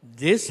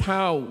 this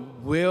house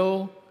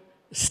will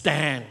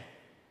stand.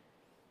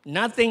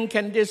 Nothing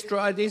can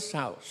destroy this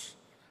house.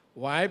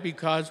 Why?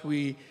 Because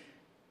we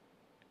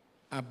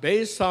are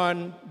based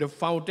on the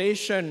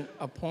foundation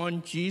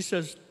upon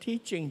Jesus'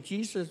 teaching,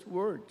 Jesus'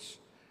 words.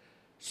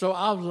 So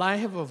our life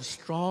have a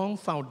strong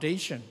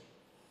foundation.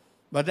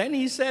 But then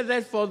he said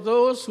that for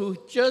those who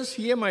just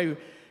hear my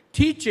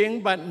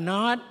teaching but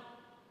not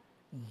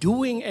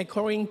doing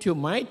according to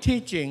my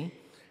teaching,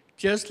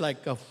 just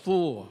like a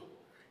fool,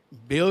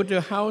 build a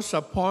house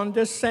upon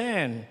the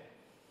sand.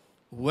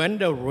 When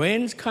the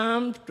rains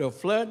come, the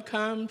flood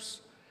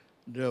comes,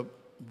 the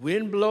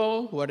wind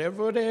blows,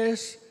 whatever it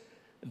is,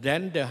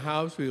 then the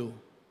house will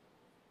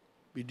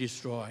be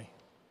destroyed.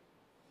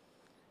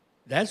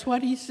 That's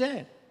what he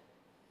said.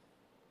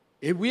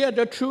 If we are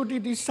the true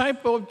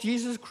disciple of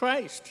Jesus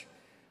Christ,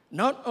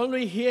 not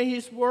only hear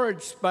his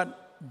words,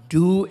 but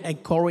do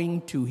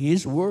according to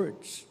his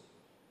words.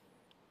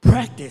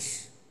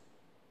 Practice.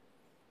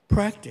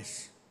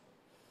 Practice.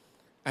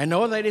 I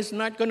know that it's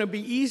not going to be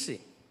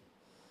easy.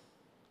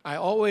 I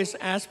always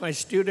ask my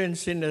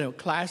students in the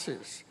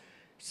classes,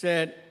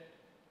 said,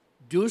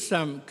 do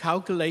some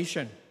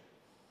calculation.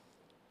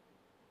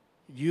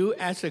 You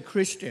as a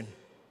Christian,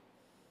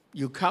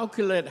 you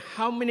calculate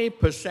how many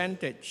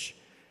percentage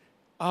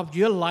of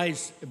your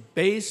life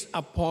based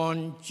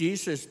upon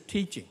Jesus'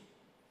 teaching,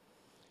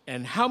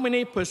 and how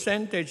many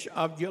percentage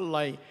of your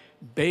life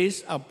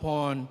based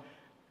upon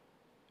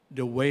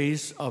the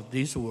ways of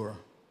this world.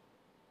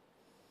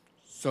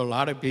 So a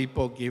lot of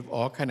people give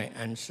all kind of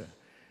answer.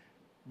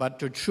 But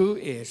the truth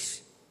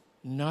is,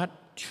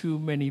 not too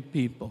many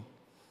people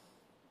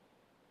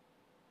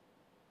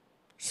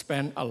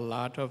spend a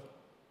lot of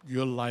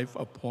your life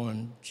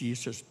upon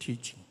Jesus'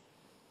 teaching.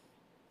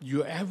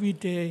 Your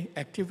everyday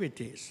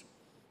activities,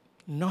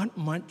 not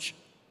much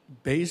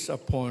based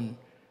upon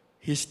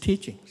his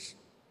teachings.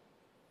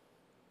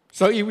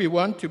 So if we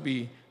want to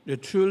be the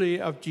truly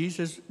of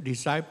Jesus'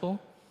 disciple,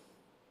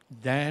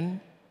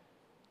 then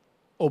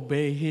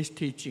obey his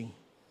teaching.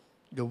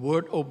 The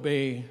word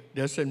obey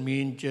doesn't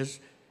mean just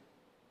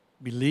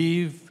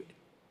believe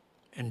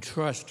and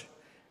trust,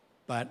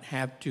 but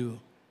have to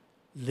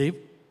live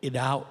it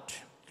out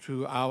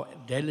through our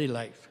daily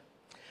life.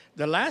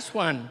 The last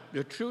one,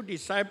 the true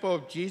disciple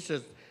of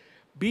Jesus,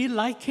 be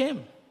like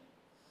him.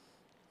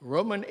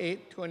 Romans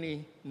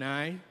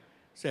 8:29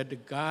 said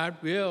that God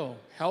will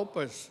help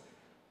us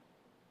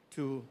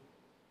to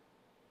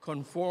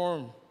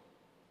conform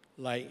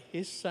like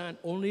his son,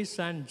 only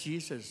son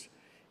Jesus.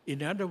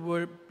 In other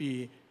words,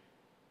 be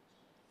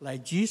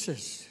like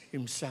Jesus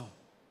himself.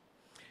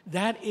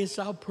 That is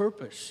our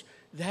purpose.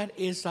 That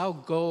is our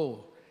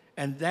goal.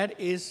 And that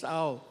is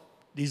our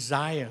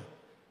desire.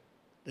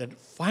 That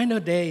final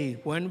day,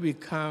 when we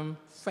come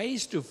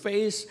face to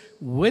face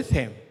with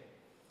him,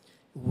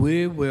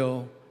 we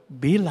will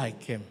be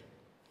like him.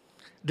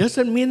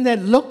 Doesn't mean that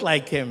look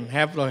like him,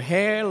 have the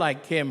hair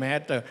like him,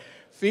 have the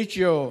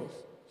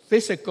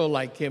physical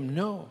like him.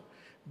 No.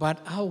 But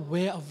our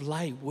way of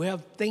life, way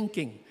of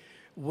thinking,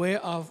 way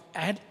of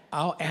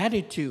our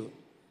attitude,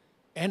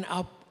 and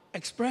our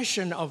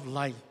expression of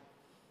life,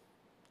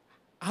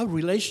 our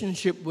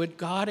relationship with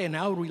God and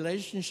our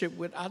relationship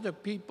with other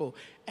people,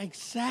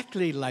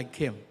 exactly like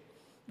him.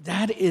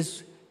 That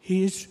is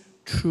his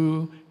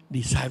true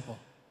disciple.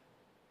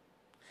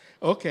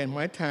 Okay,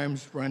 my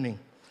time's running.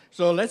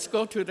 So let's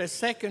go to the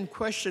second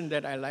question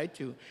that I like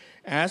to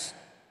ask.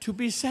 To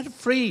be set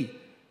free.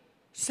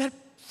 Set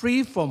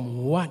free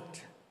from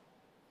what?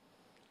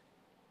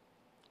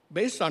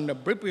 Based on the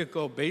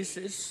biblical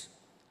basis,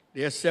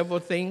 there are several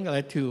things I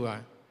like to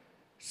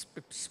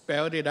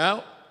spell it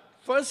out.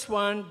 First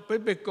one,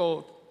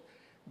 biblical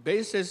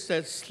basis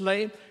says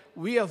slave.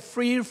 We are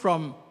free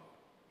from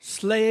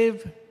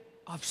slave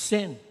of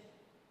sin.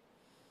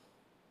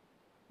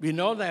 We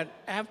know that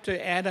after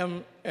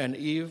Adam and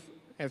Eve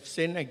have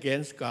sinned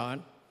against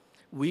God,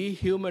 we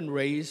human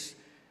race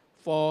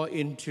fall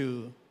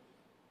into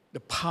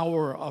the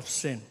power of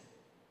sin.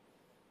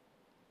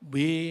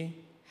 We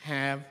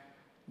have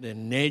the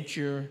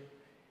nature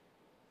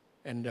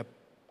and the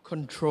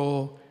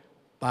control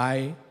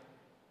by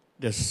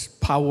the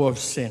power of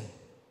sin.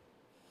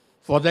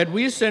 For that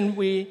reason,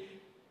 we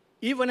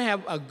even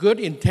have a good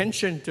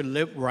intention to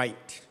live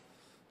right,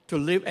 to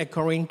live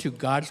according to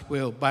God's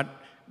will, but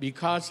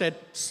because that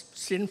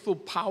sinful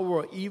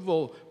power,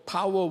 evil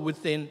power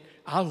within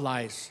our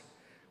lives,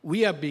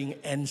 we are being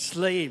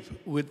enslaved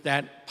with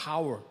that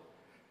power.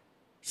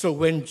 So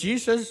when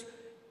Jesus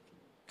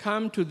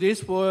come to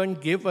this world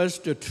and give us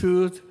the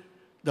truth,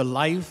 the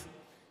life,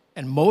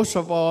 and most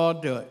of all,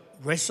 the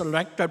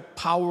resurrected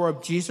power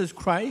of Jesus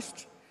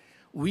Christ,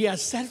 we are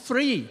set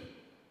free.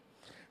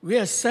 We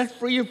are set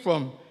free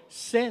from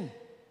sin.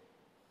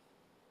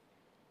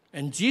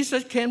 And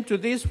Jesus came to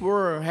this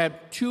world,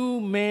 had two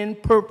main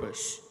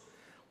purposes.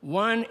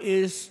 One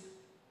is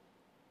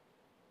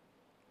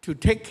to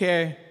take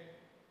care of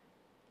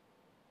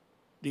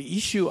the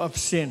issue of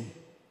sin.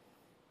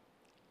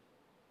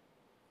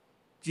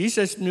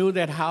 Jesus knew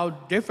that how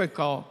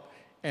difficult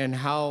and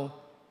how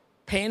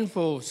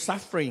painful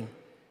suffering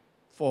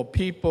for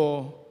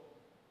people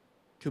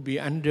to be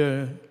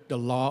under the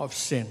law of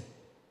sin.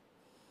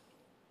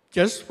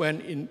 Just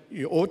when in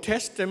the Old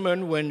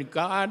Testament, when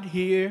God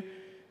hear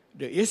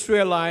the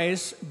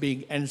Israelites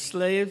being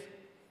enslaved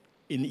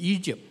in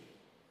Egypt,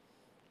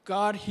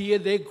 God hear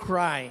their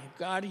cry,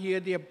 God hear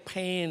their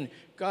pain,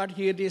 God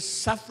hear their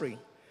suffering.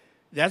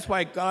 That's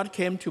why God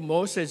came to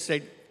Moses and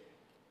said,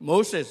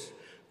 Moses,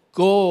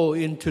 go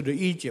into the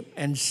Egypt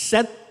and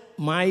set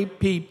my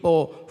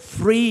people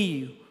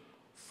free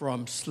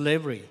from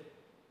slavery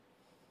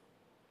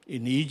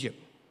in Egypt.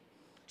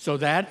 So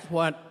that's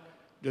what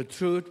the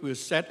truth will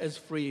set us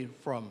free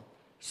from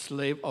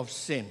slave of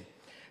sin.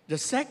 The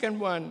second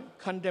one,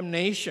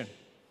 condemnation.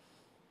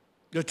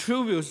 The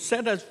truth will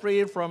set us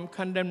free from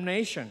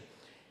condemnation.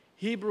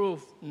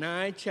 Hebrews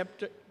 9,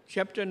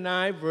 chapter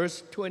 9,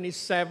 verse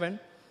 27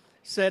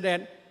 said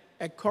that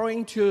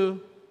according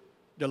to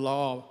the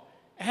law,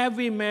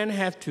 every man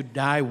has to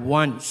die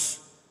once.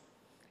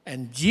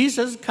 And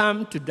Jesus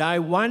came to die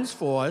once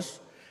for us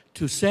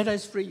to set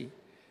us free.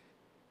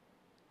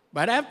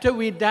 But after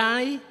we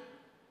die,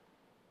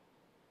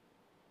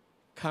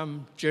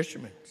 come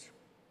judgment.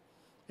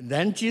 And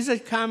then Jesus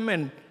come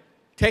and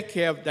take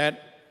care of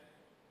that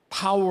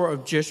power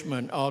of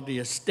judgment or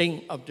the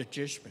sting of the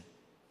judgment.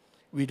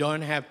 We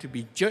don't have to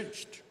be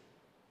judged.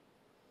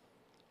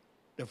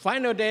 The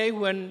final day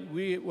when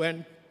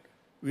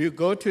we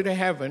go to the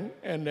heaven,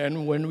 and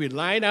then when we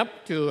line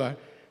up to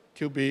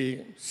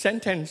be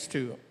sentenced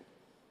to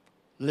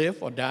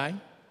live or die,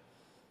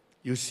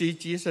 you see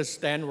Jesus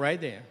stand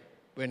right there.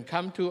 When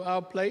come to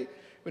our place,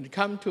 when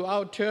come to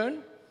our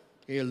turn,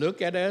 he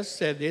look at us,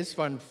 said, this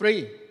one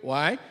free.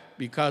 Why?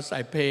 Because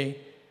I pay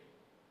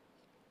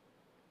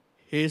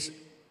his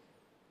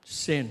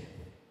sin.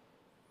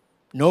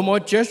 No more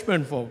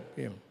judgment for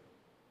him.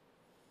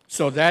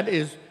 So that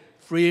is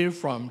free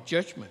from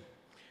judgment.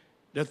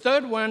 The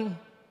third one,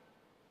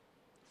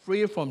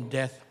 free from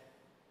death.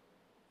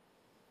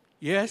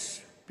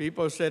 Yes,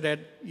 people say that,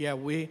 yeah,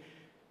 we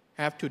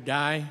have to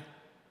die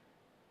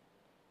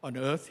on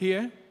earth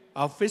here.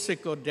 Our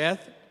physical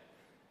death,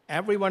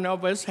 every one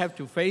of us have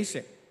to face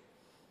it.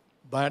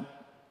 But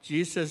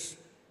Jesus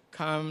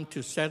came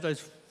to set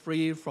us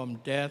free from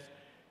death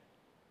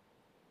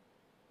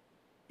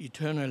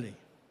eternally.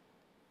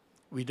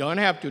 We don't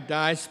have to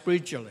die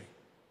spiritually.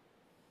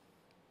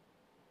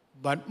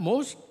 But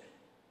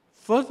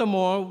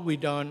furthermore, we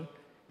don't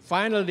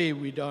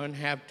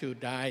have to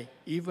die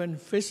even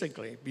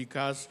physically,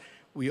 because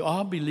we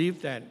all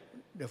believe that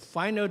the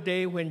final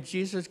day when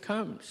Jesus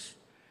comes,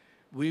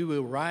 we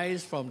will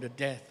rise from the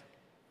death.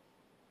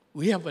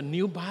 We have a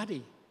new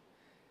body,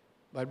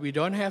 but we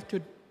don't have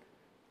to.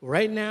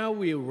 Right now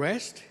we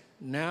rest.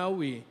 Now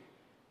we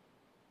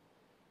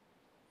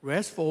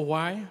rest for a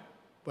while,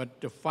 but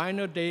the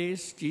final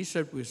days,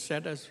 Jesus will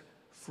set us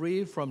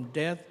free from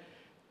death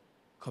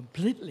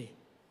completely,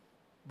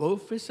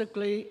 both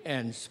physically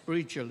and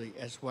spiritually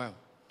as well.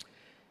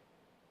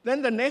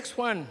 Then the next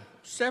one,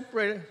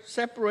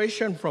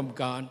 separation from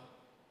God.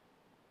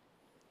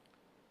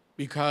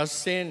 Because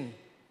sin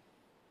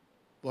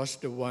was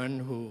the one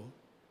who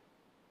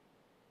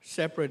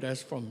separated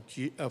us from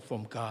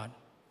God.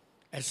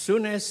 As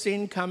soon as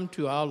sin comes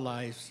to our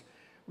lives,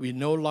 we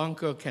no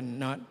longer can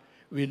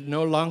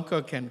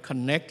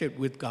connect it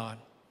with God.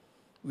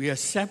 We are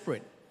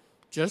separate,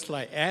 just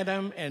like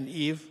Adam and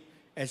Eve.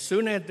 As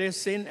soon as they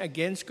sin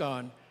against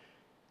God,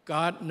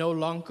 God no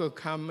longer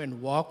come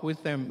and walk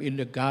with them in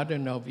the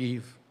Garden of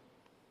Eve.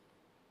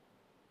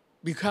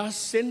 Because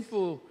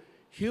sinful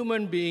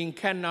human being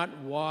cannot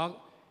walk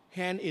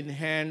hand in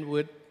hand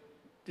with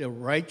the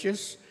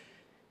righteous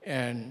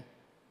and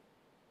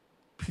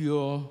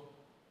pure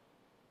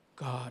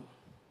God.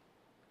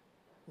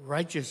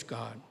 righteous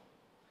God.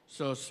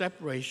 So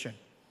separation.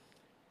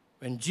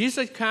 When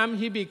Jesus comes,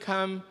 he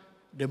becomes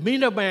the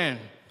middleman,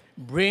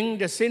 bring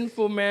the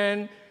sinful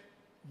man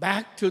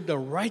back to the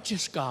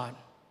righteous God.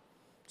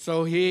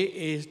 So he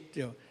is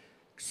the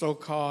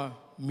so-called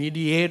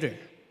mediator,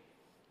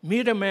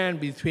 middleman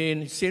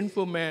between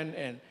sinful man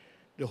and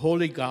the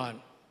holy God.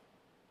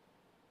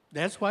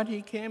 That's what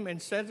he came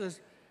and set us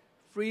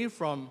free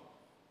from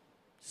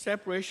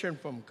separation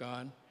from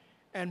God.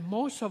 And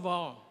most of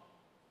all,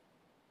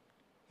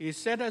 he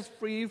set us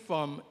free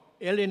from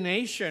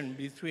alienation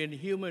between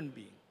human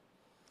beings.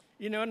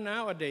 You know,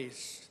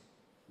 nowadays,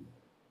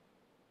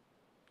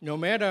 no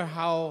matter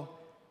how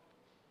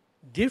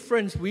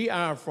different we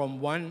are from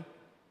one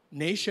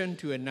nation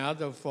to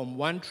another, from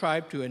one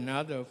tribe to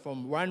another,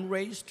 from one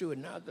race to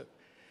another,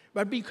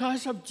 but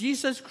because of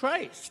Jesus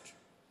Christ,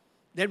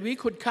 that we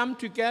could come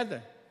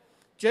together.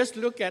 Just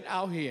look at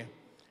out here,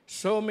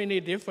 so many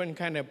different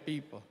kind of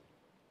people.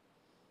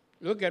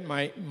 Look at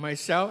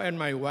myself and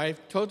my wife,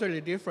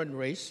 totally different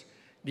race,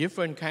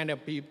 different kind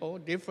of people,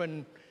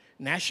 different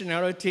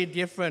nationality,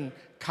 different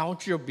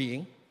culture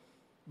being.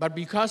 But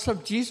because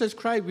of Jesus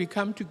Christ, we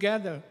come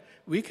together.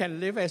 We can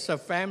live as a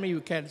family,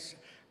 we can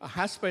a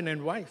husband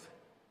and wife.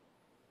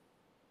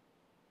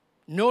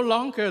 No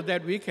longer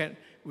that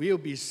we'll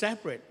be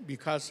separate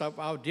because of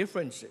our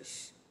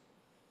differences.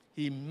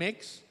 He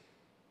makes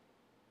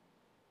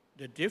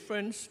the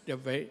difference,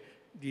 the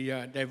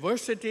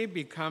diversity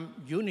become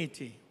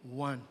unity,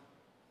 one.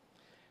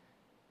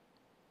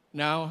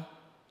 Now,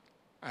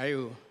 I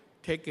will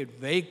take it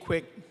very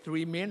quick,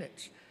 3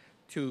 minutes,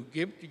 to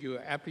give you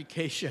an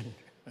application.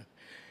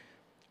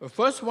 The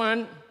first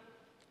one,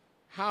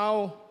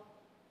 how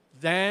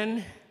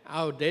then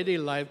our daily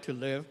life to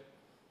live,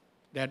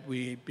 that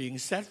we being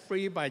set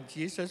free by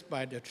Jesus,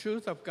 by the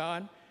truth of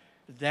God,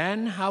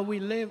 then how we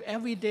live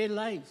everyday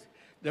life.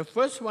 The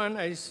first one,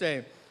 I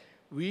say,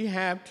 we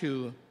have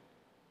to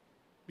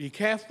be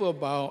careful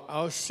about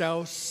our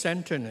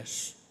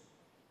self-centeredness.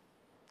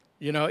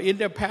 You know, in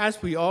the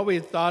past, we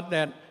always thought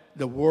that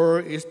the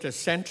world is the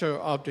center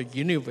of the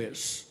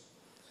universe.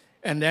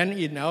 And then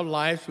in our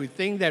lives, we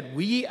think that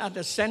we are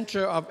the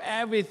center of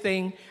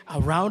everything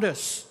around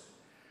us.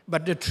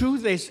 But the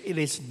truth is, it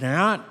is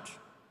not.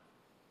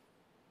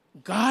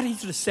 God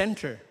is the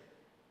center.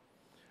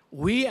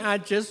 We are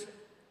just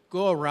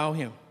go around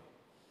Him,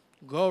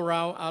 go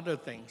around other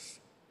things.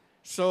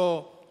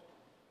 So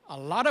a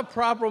lot of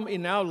problem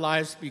in our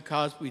lives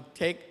because we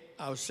take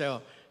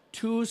ourselves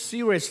too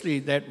seriously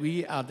that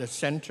we are the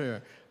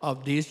center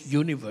of this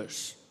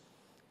universe.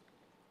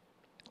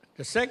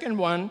 The second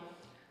one,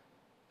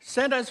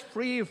 set us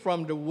free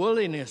from the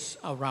worldliness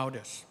around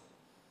us.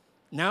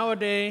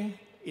 Nowadays,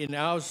 in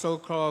our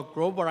so-called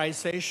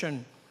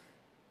globalization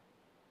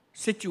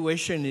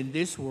situation in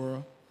this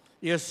world,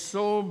 there's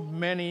so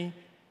many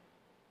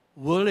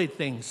worldly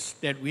things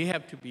that we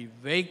have to be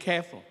very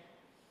careful.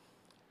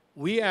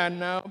 We are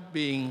now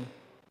being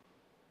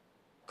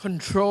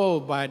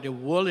controlled by the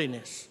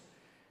worldliness,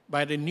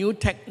 by the new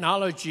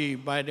technology,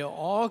 by the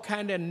all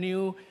kind of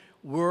new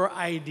world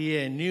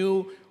idea,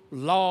 new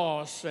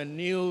laws, and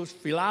new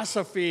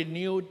philosophy,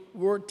 new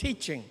world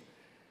teaching.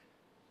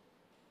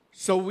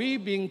 So we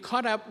being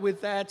caught up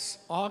with that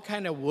all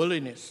kind of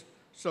worldliness.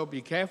 So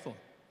be careful.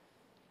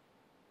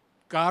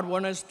 God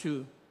wants us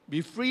to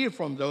be free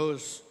from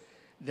those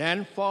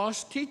then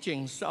false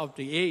teachings of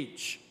the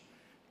age.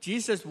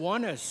 Jesus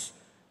wants us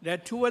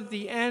that toward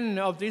the end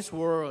of this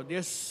world,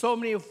 there's so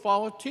many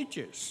false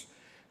teachers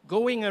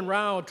going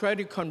around trying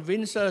to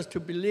convince us to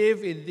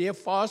believe in their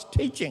false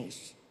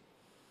teachings.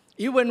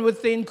 Even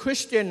within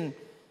Christian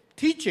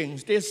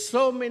teachings, there's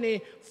so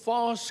many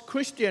false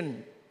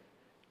Christian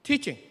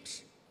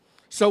teachings.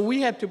 So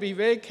we have to be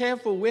very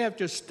careful. We have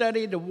to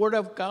study the Word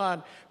of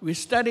God. We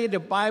study the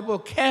Bible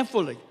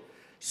carefully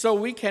so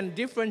we can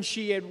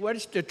differentiate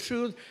what's the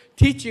true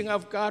teaching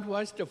of God,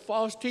 what's the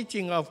false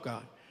teaching of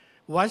God,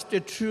 what's the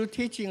true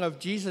teaching of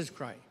Jesus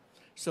Christ.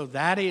 So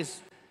that is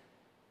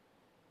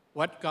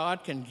what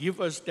God can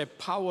give us, the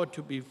power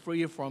to be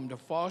free from the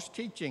false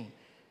teaching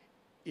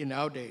in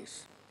our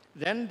days.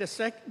 Then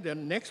the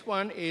next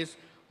one is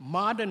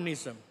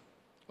modernism.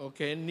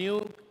 Okay,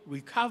 new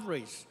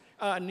recoveries,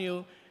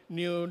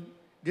 new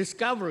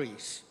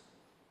discoveries.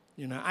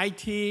 You know,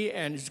 IT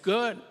and it's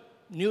good.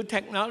 New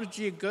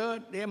technology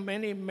good. There are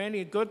many,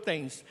 many good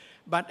things.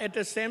 But at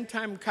the same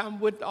time come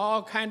with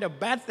all kind of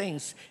bad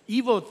things,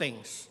 evil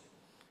things.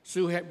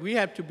 So we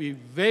have to be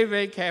very,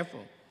 very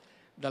careful.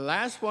 The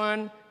last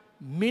one,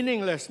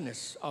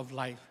 meaninglessness of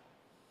life.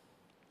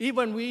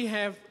 Even we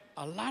have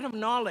a lot of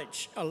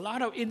knowledge, a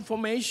lot of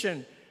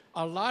information,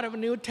 a lot of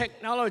new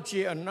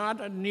technology, a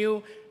lot of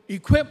new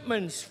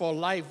equipments for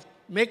life,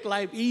 make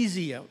life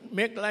easier,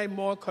 make life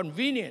more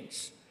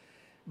convenient.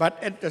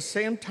 But at the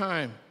same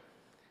time,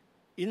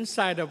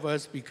 inside of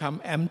us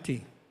become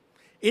empty.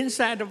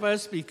 Inside of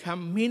us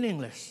become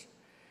meaningless.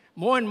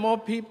 More and more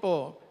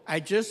people, I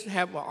just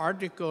have an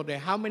article that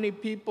how many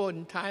people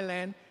in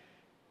Thailand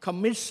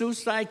commit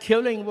suicide,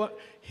 killing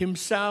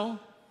himself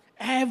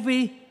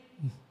every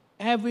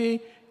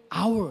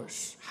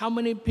hours. How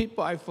many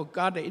people I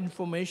forgot the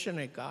information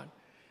I got?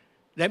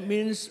 That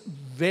means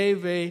very,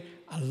 very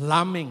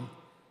alarming.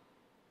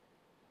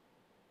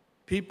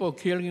 People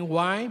killing,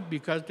 why?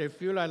 Because they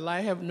feel like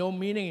life have no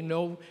meaning,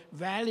 no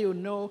value,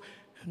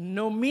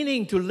 no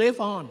meaning to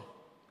live on.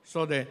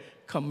 So they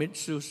commit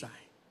suicide.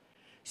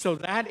 So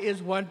that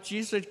is what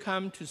Jesus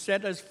come to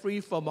set us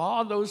free from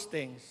all those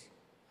things.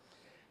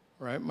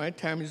 Right? My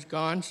time is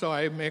gone, so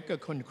I make a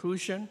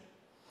conclusion.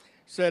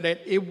 So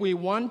that if we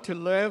want to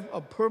live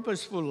a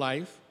purposeful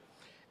life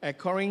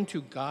according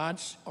to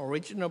God's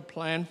original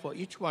plan for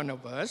each one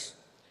of us,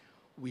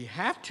 we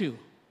have to,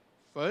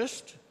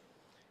 first,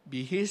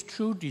 be his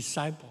true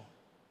disciple.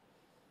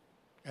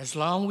 As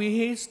long as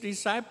we his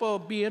disciple,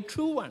 be a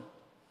true one,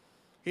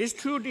 his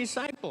true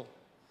disciple.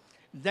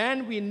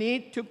 Then we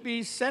need to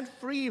be set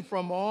free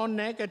from all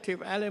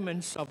negative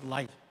elements of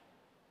life.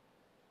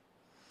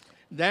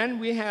 Then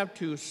we have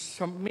to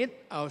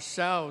submit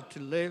ourselves to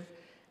live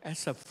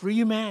as a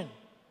free man,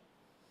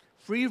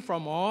 free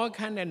from all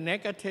kind of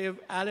negative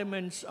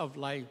elements of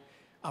life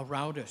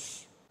around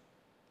us,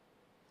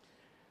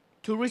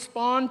 to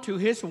respond to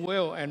his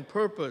will and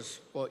purpose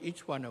for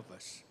each one of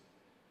us.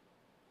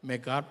 May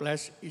God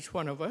bless each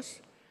one of us.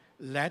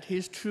 Let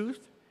his truth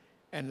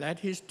and let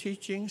his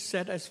teaching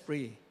set us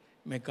free.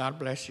 May God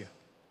bless you.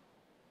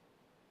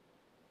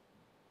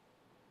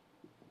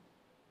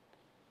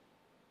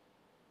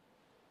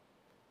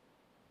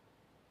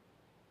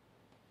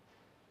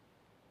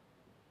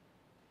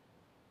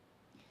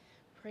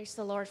 Praise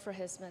the Lord for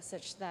his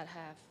message that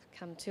have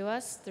come to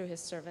us through his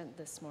servant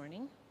this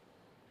morning.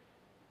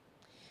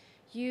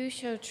 You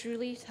shall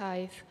truly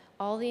tithe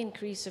all the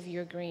increase of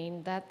your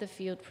grain that the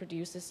field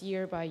produces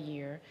year by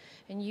year,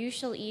 and you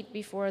shall eat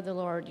before the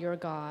Lord your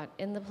God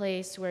in the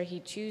place where he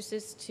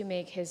chooses to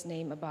make his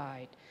name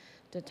abide,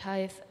 the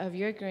tithe of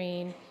your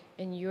grain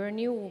and your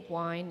new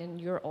wine and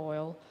your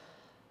oil,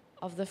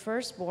 of the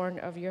firstborn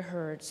of your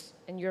herds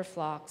and your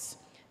flocks,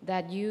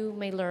 that you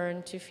may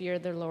learn to fear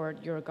the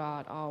Lord your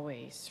God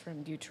always.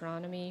 From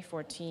Deuteronomy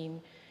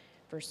 14,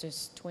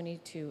 verses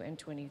 22 and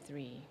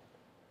 23.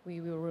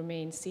 We will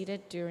remain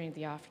seated during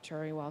the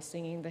offertory while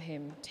singing the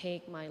hymn,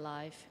 Take My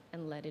Life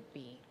and Let It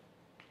Be.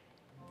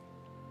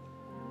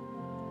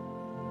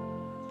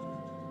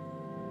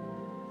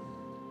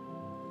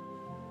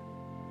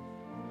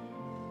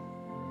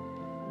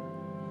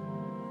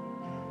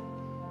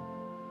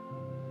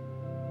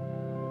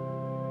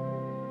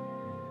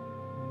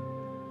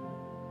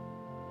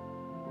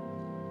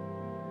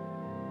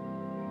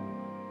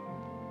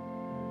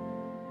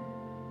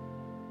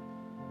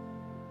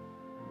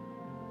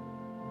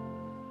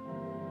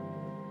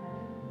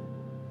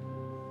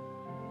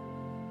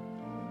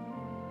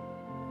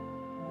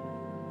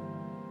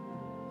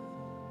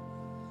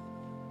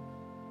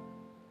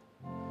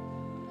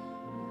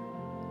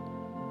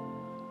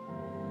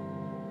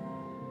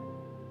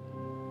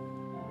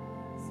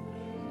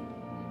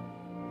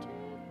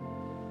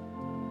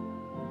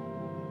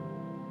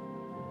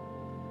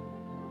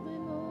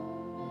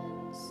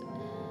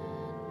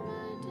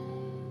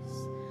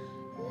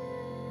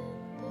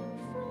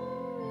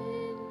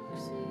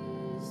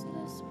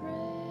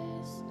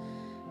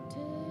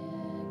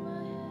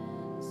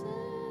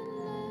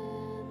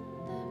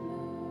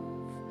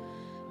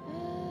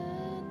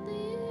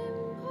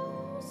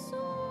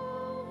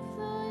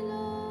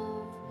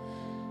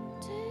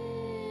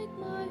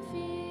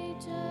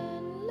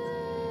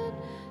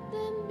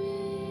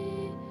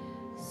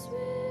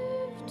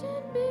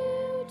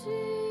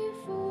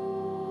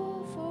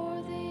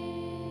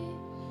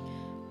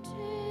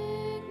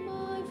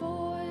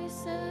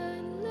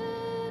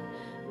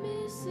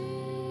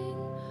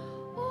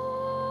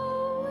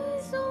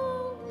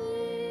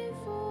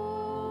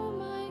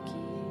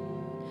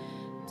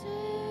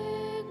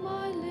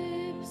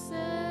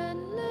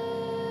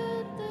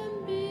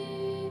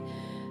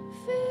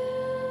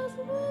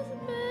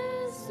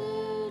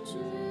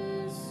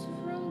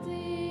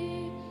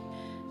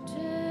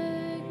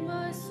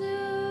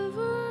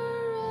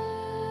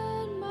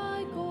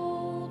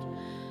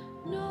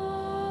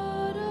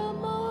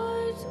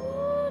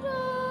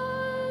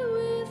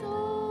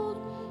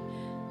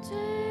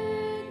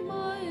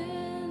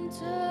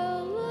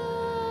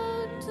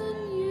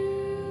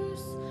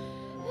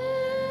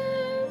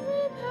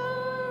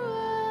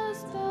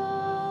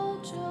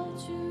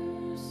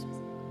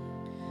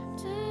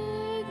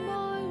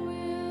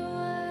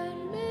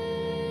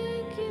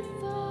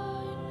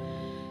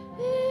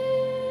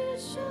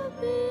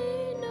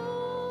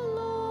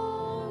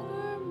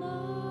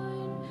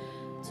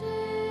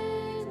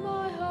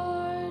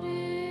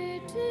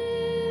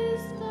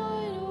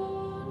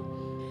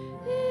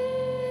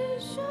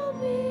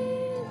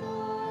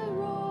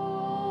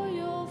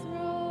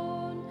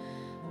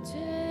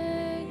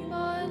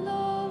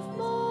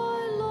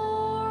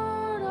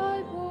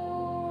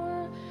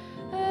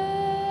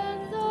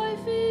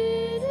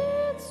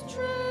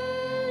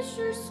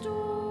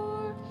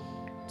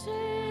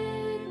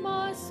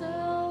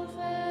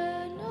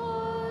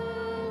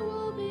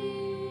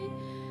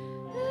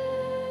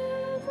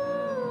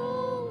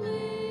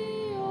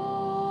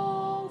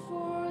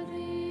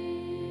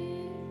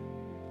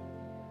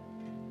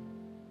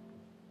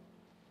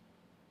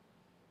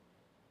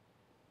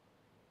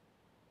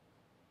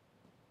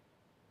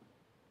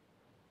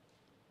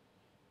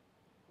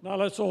 Now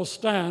let's all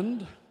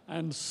stand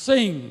and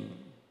sing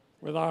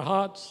with our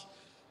hearts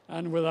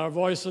and with our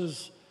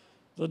voices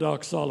the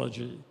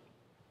doxology.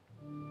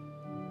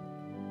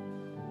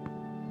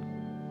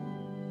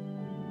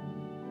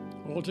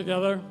 All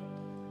together.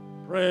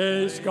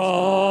 Praise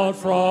God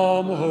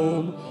from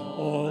whom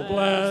all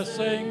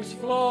blessings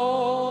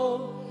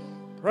flow.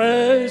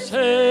 Praise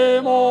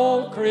Him,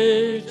 all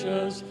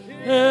creatures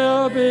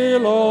here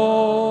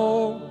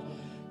below.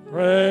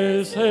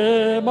 Praise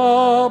Him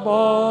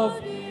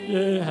above,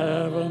 ye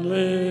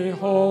heavenly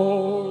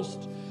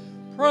host.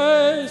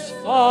 Praise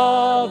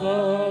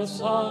Father,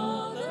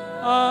 Son,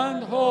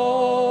 and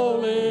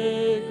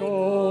Holy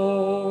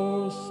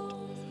Ghost.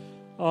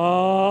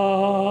 Amen.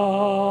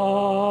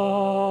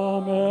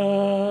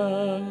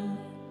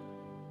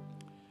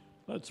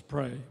 Let's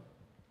pray.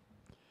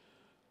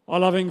 Our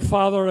loving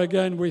Father,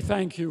 again, we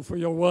thank you for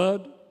your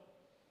word.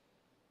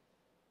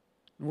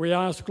 We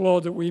ask,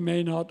 Lord, that we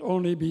may not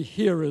only be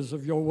hearers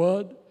of your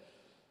word,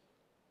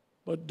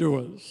 but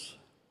doers,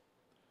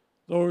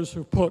 those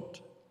who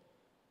put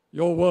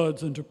your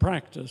words into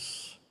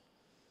practice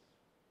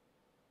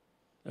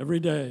every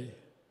day,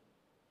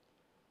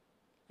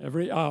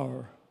 every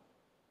hour,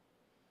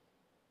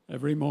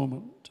 every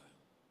moment.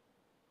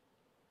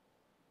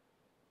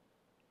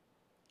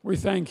 We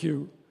thank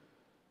you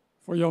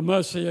for your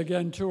mercy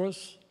again to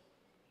us,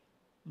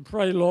 and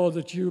pray, Lord,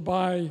 that you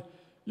by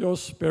your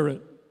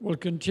Spirit will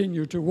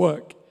continue to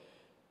work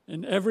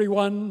in every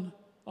one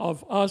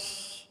of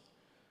us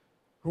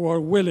who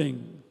are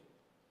willing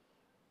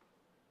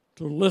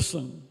to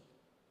listen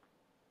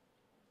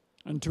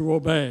and to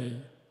obey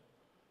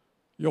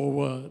your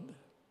word.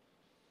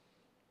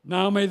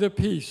 Now may the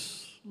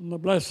peace and the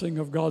blessing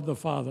of God the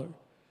Father,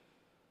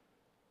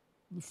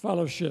 the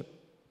fellowship,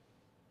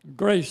 the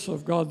grace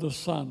of God the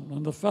Son,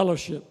 and the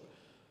fellowship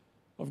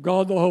of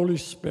God the Holy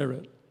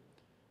Spirit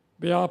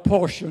be our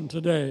portion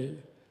today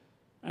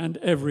and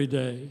every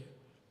day.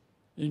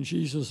 In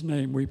Jesus'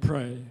 name we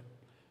pray.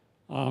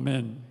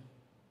 Amen.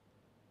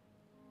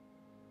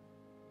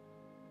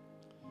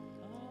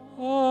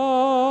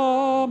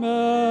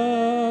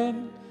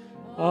 Amen.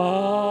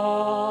 Amen.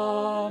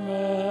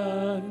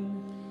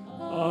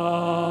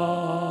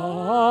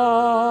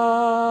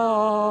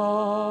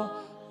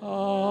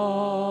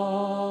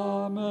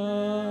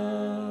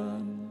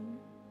 Amen.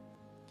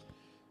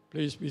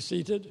 Please be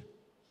seated.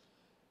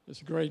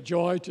 It's a great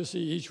joy to see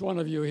each one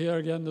of you here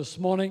again this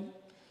morning.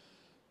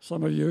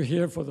 Some of you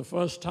here for the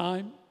first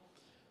time.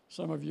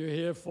 Some of you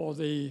here for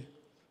the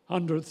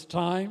 100th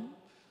time.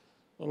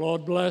 The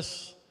Lord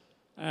bless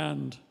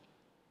and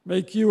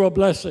make you a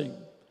blessing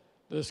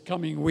this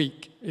coming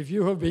week. If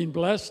you have been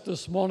blessed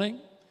this morning,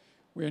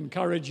 we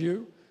encourage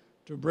you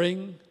to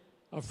bring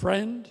a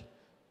friend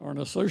or an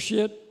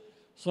associate,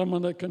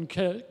 someone that can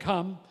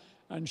come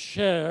and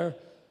share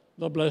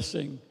the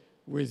blessing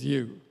with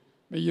you.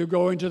 May you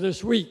go into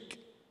this week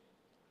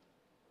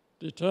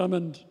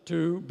determined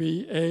to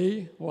be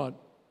a what?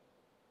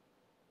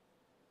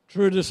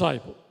 True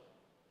disciple,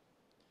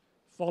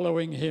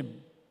 following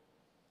him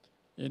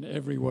in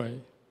every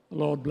way. The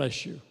Lord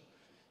bless you. In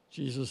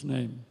Jesus'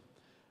 name,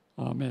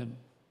 amen.